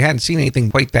Beatles, they hadn't seen anything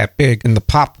quite that big in the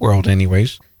pop world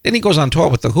anyways. Then he goes on tour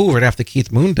with the Who right after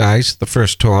Keith Moon dies, the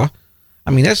first tour.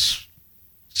 I mean, that's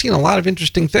seen a lot of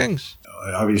interesting things.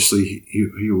 Obviously,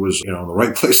 he was, in the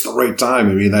right place at the right time.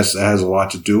 I mean, that has a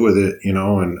lot to do with it, and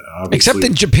obviously... Except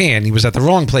in Japan, he was at the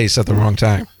wrong place at the wrong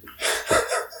time.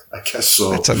 I guess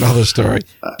so. That's another story.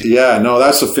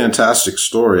 That's a fantastic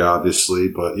story, obviously.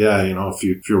 But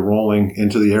if you're rolling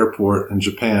into the airport in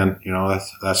Japan,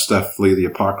 that's definitely the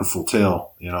apocryphal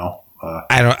tale.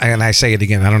 I say it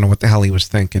again. I don't know what the hell he was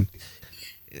thinking.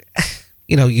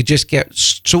 You just get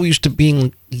so used to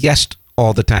being yes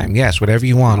all the time. Yes, whatever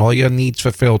you want, all your needs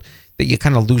fulfilled, that you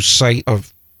kind of lose sight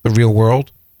of the real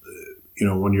world.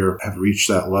 When you have reached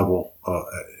that level.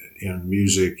 In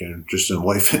music and just in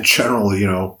life in general,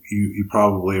 you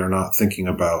probably are not thinking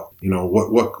about,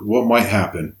 what might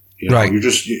happen. Right. You're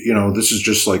just, this is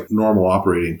just like normal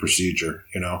operating procedure.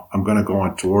 I'm going to go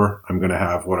on tour. I'm going to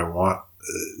have what I want.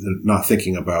 Not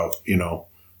thinking about, the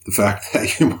fact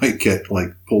that you might get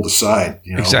pulled aside.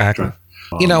 Exactly.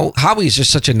 Howie's just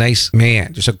such a nice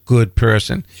man, just a good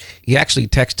person. He actually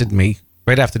texted me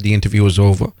right after the interview was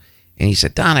over. And he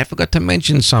said, Don, I forgot to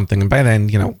mention something. And by then,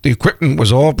 the equipment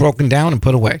was all broken down and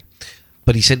put away.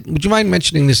 But he said, would you mind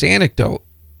mentioning this anecdote?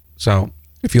 So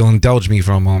if you'll indulge me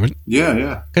for a moment.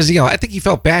 Yeah. Because, I think he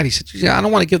felt bad. He said, I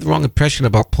don't want to give the wrong impression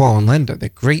about Paul and Linda. They're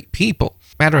great people.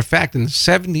 Matter of fact, in the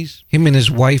 70s, him and his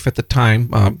wife at the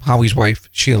time, Howie's wife,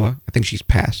 Sheila, I think she's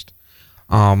passed,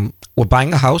 were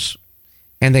buying a house.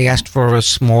 And they asked for a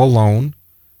small loan.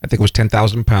 I think it was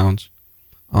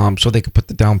 £10,000, so they could put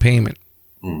the down payment.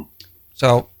 Mm.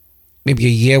 So maybe a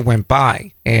year went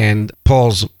by, and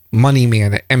Paul's money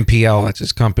man at MPL, that's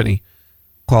his company,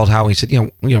 called Howie and said,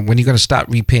 when are you going to start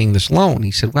repaying this loan?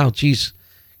 He said, well, geez,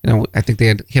 I think they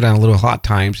had hit on a little hard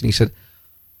times. And he said,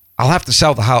 I'll have to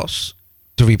sell the house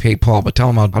to repay Paul, but tell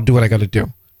him I'll do what I got to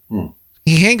do.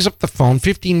 He hangs up the phone.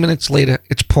 15 minutes later,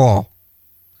 it's Paul.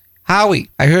 Howie,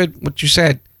 I heard what you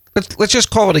said. Let's just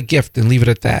call it a gift and leave it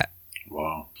at that.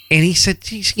 Wow. And he said,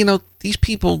 geez, these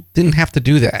people didn't have to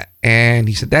do that. And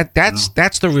he said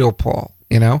that's the real Paul,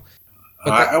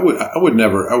 I would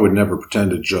never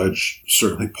pretend to judge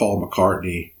certainly Paul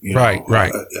McCartney, right.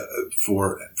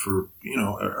 For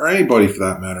or anybody for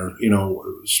that matter,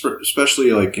 especially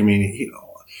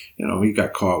he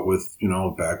got caught with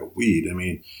a bag of weed. I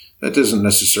mean, that doesn't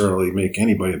necessarily make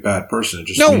anybody a bad person. It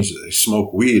just means that they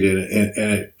smoke weed, and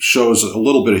it shows a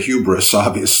little bit of hubris,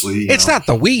 obviously. It's not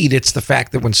the weed. It's the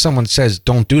fact that when someone says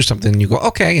don't do something, you go,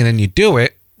 okay, and then you do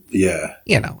it. Yeah.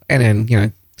 And then,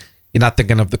 you're not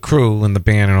thinking of the crew and the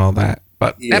band and all that.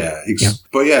 But Paul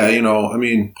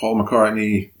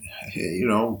McCartney,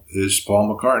 is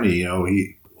Paul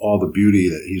McCartney. All the beauty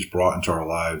that he's brought into our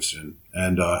lives, and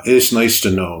it's nice to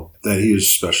know that he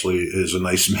is a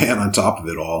nice man on top of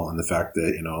it all, and the fact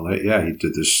that he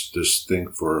did this thing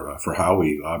for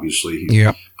Howie. Obviously, he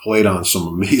played on some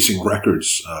amazing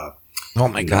records. Oh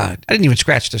my God, I didn't even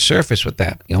scratch the surface with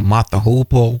that. Martha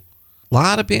Hoople, a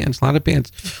lot of bands.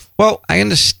 Well, I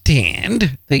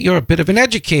understand that you're a bit of an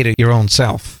educator your own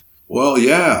self. Well,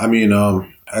 yeah, I mean,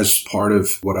 as part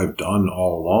of what I've done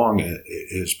all along, it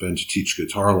has been to teach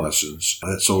guitar lessons.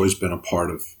 That's always been a part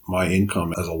of my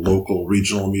income as a local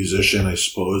regional musician, I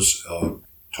suppose.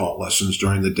 Taught lessons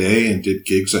during the day and did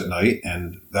gigs at night,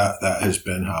 and that has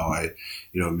been how I,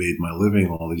 made my living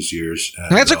all these years.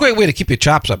 And that's a great way to keep your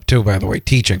chops up too, by the way,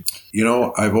 teaching.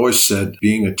 I've always said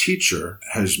being a teacher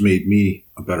has made me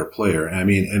a better player. I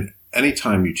mean, and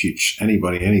anytime you teach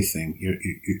anybody anything,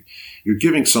 you're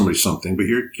giving somebody something, but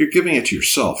you're giving it to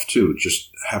yourself too, just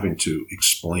having to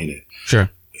explain it. Sure.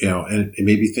 And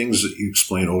maybe things that you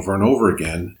explain over and over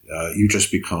again, you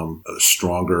just become a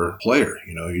stronger player.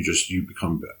 You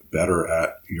become better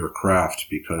at your craft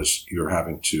because you're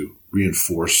having to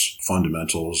reinforce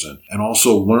fundamentals and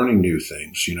also learning new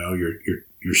things.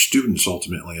 Your students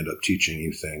ultimately end up teaching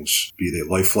you things, be they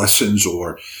life lessons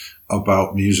or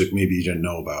about music maybe you didn't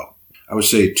know about. I would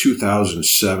say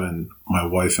 2007, my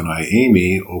wife and I,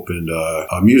 Amy, opened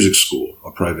a music school,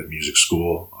 a private music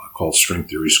school called String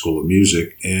Theory School of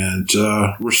Music. And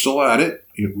we're still at it.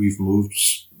 We've moved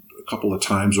couple of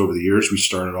times over the years. We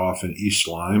started off in East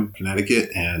Lyme, Connecticut,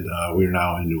 and we're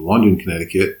now in New London,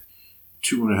 Connecticut.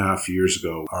 2.5 years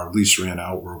ago, our lease ran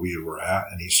out where we were at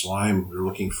in East Lyme. We were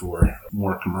looking for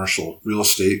more commercial real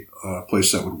estate, a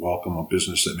place that would welcome a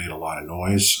business that made a lot of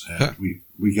noise. And we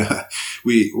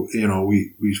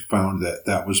found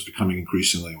that was becoming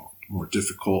increasingly more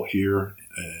difficult here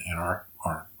in our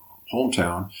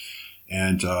hometown.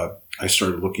 And I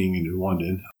started looking in New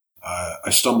London. I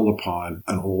stumbled upon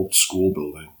an old school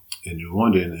building in New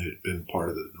London. It had been part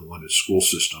of the New London school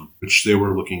system, which they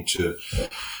were looking to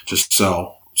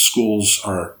sell. Schools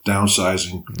are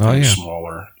downsizing,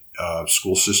 smaller.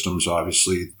 School systems,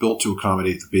 obviously, built to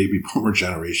accommodate the baby boomer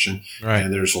generation. Right.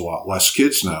 And there's a lot less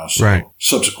kids now. So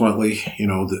subsequently,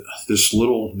 this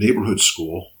little neighborhood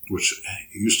school, which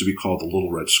used to be called the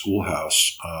Little Red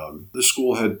Schoolhouse, the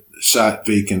school had sat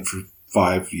vacant for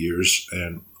 5 years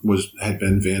and had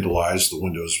been vandalized, the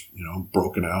windows,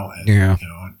 broken out, and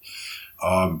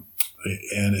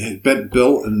and it had been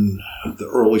built in the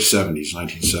early 70s,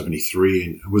 1973,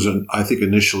 and it was I think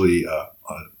initially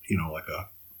like a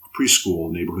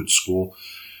preschool, neighborhood school,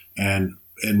 and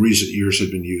in recent years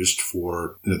had been used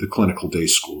for the clinical day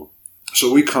school.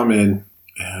 So we come in,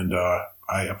 and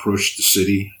I approached the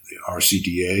city, the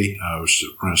RCDA, which is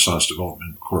the Renaissance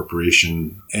Development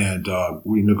Corporation, and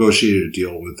we negotiated a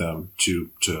deal with them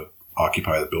to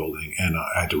occupy the building, and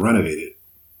I had to renovate it.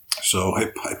 So I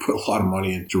put a lot of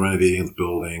money into renovating the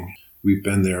building. We've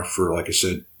been there for, like I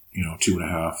said,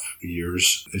 2.5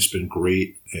 years. It's been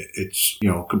great. It's,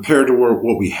 compared to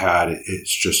what we had,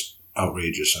 it's just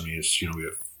outrageous. I mean, it's, we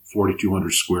have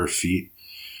 4,200 square feet.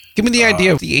 Give me the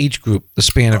idea of the age group, the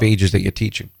span of ages that you're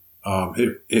teaching.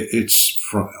 It's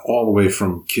from all the way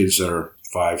from kids that are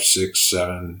 5, 6,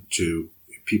 7 to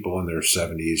people in their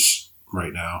 70s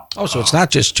right now. Oh, so it's not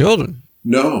just children.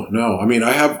 No. I mean,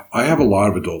 I have a lot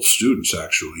of adult students,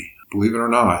 actually. Believe it or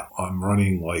not, I'm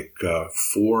running like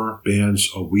 4 bands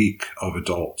a week of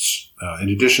adults. In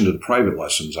addition to the private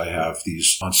lessons, I have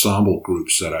these ensemble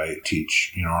groups that I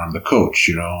teach. I'm the coach,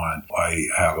 and I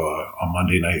have a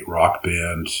Monday night rock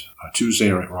band, a Tuesday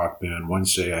night rock band.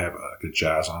 Wednesday, I have a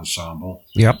jazz ensemble.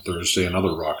 Yep. Thursday,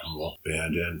 another rock and roll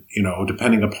band. And,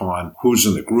 depending upon who's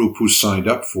in the group, who's signed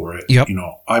up for it,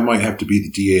 I might have to be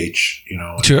the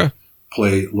DH, Sure.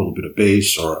 Play a little bit of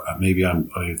bass, or maybe I'm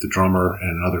the drummer in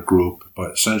another group.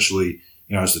 But essentially,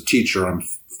 as the teacher, I'm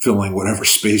filling whatever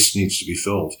space needs to be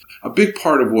filled. A big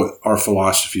part of what our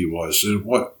philosophy was, and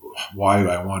why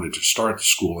I wanted to start the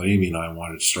school, Amy and I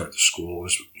wanted to start the school,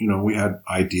 was, we had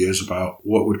ideas about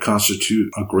what would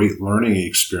constitute a great learning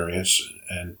experience.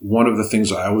 And one of the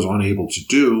things I was unable to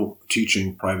do,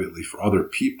 teaching privately for other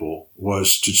people,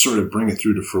 was to sort of bring it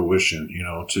through to fruition,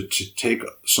 to take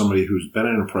somebody who's been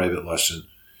in a private lesson,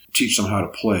 teach them how to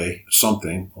play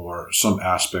something or some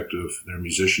aspect of their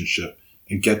musicianship,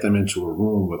 and get them into a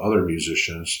room with other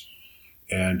musicians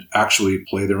and actually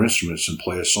play their instruments and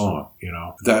play a song.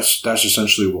 That's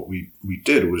essentially what we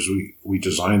did, was we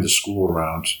designed the school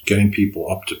around getting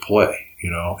people up to play,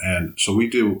 and so we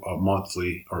do a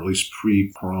monthly, or at least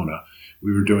pre-corona,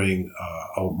 we were doing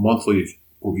a monthly,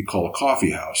 what we call a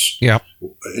coffee house. Yeah.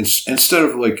 Instead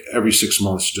of like every 6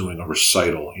 months doing a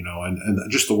recital,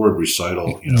 and just the word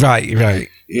recital, Right.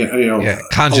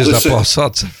 Conjures up all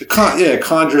sorts of. It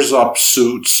conjures up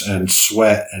suits and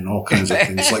sweat and all kinds of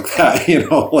things like that,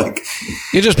 like.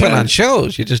 You're just putting on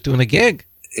shows. You're just doing a gig.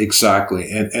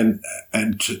 Exactly. And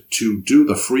to do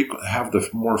have the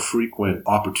more frequent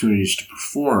opportunities to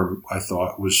perform, I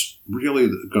thought was really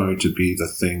going to be the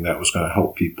thing that was going to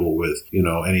help people with,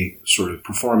 any sort of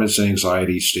performance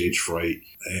anxiety, stage fright,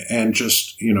 and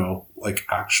just,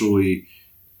 actually,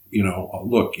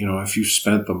 look, if you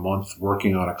spent the month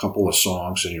working on a couple of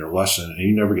songs in your lesson and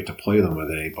you never get to play them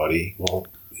with anybody, well,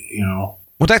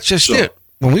 Well, that's just it.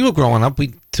 When we were growing up,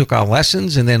 we took our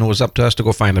lessons, and then it was up to us to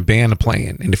go find a band to play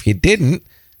in. And if you didn't,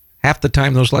 half the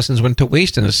time those lessons went to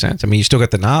waste, in a sense. I mean, you still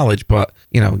got the knowledge, but,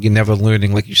 you're never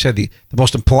learning. Like you said, the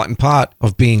most important part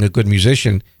of being a good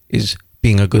musician is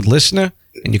being a good listener,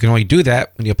 and you can only do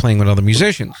that when you're playing with other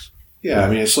musicians. Yeah, I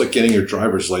mean, it's like getting your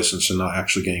driver's license and not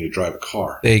actually getting to drive a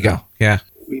car. There you go, yeah.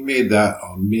 We made that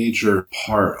a major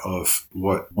part of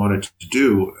what we wanted to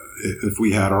do if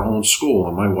we had our own school.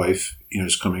 And my wife,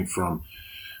 is coming from...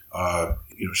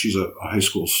 she's a high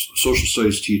school social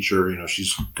studies teacher.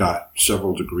 She's got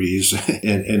several degrees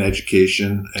in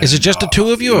education. And, is it just the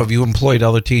two of you, or have you employed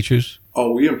other teachers?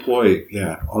 Oh, we employ,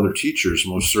 other teachers,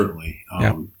 most certainly.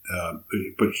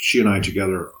 But she and I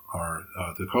together are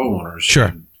the co-owners. Sure.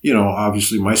 And,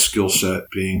 obviously my skill set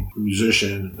being a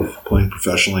musician, playing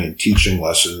professionally and teaching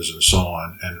lessons and so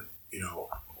on. And,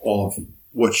 all of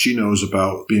what she knows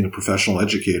about being a professional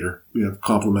educator. We have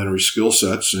complementary skill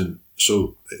sets, and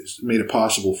so it's made it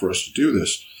possible for us to do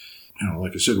this.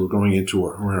 Like I said, we're in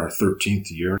our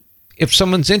 13th year. If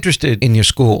someone's interested in your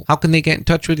school, how can they get in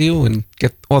touch with you and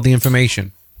get all the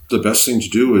information? The best thing to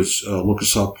do is look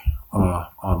us up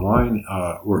online.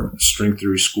 We're at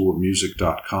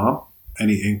stringtheoryschoolofmusic.com.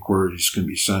 Any inquiries can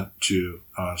be sent to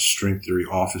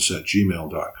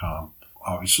stringtheoryoffice@gmail.com.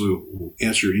 Obviously, we'll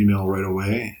answer your email right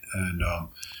away. And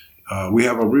we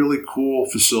have a really cool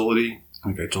facility.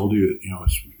 Like I told you,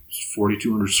 it's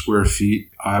 4,200 square feet.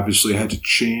 Obviously, I had to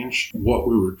change what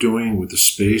we were doing with the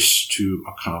space to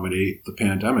accommodate the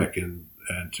pandemic and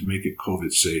to make it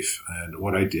COVID safe. And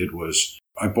what I did was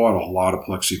I bought a lot of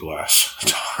plexiglass.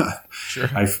 Sure.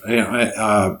 I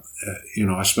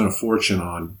spent a fortune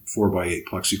on 4x8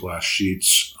 plexiglass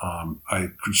sheets. I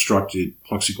constructed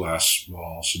plexiglass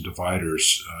walls and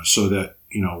dividers so that,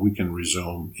 we can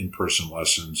resume in-person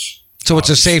lessons. So it's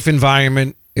a safe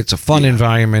environment. It's a fun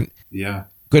environment. Yeah.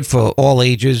 Good for all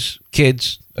ages,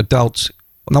 kids, adults.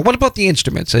 Now, what about the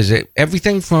instruments? Is it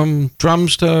everything from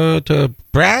drums to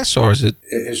brass, or is it?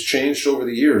 It has changed over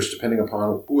the years, depending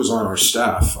upon who is on our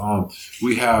staff.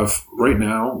 We have, right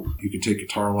now, you can take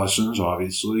guitar lessons,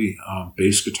 obviously,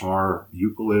 bass guitar,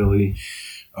 ukulele.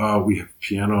 We have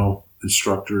piano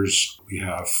instructors. We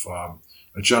have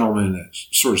a gentleman that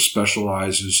sort of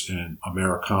specializes in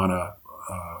Americana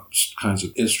kinds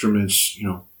of instruments.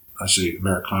 I say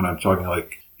Americana, I'm talking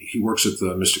like he works at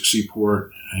the Mystic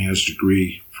Seaport, and he has a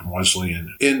degree from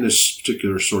Wesleyan in this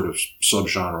particular sort of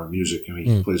subgenre of music.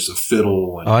 He plays the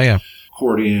fiddle and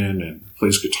accordion and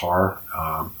plays guitar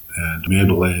and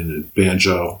mandolin and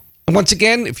banjo. And once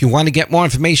again, if you want to get more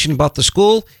information about the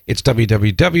school, it's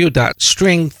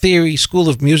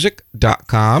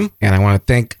www.stringtheoryschoolofmusic.com. And I want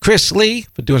to thank Chris Lee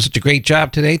for doing such a great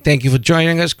job today. Thank you for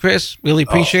joining us, Chris. Really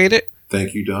appreciate it.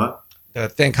 Thank you, Don.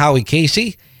 Thank Howie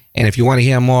Casey. And if you want to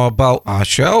hear more about our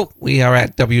show, we are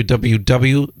at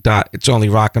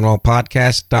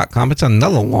www.itsonlyrockandrollpodcast.com. It's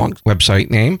another long website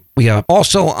name. We are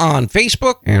also on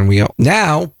Facebook, and we are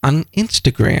now on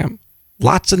Instagram.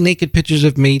 Lots of naked pictures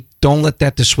of me. Don't let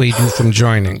that dissuade you from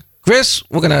joining. Chris,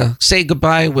 we're going to say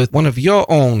goodbye with one of your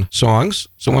own songs.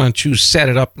 So why don't you set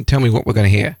it up and tell me what we're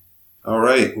going to hear? All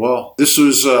right. Well, this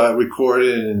was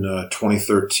recorded in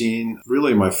 2013.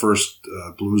 Really my first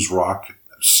blues rock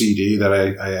CD that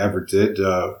I ever did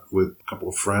with a couple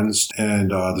of friends.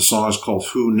 And the song is called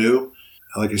Who Knew?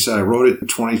 Like I said, I wrote it in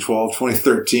 2012,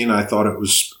 2013. I thought it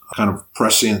was a kind of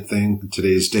prescient thing in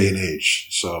today's day and age.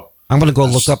 So I'm going to go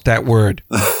look up that word.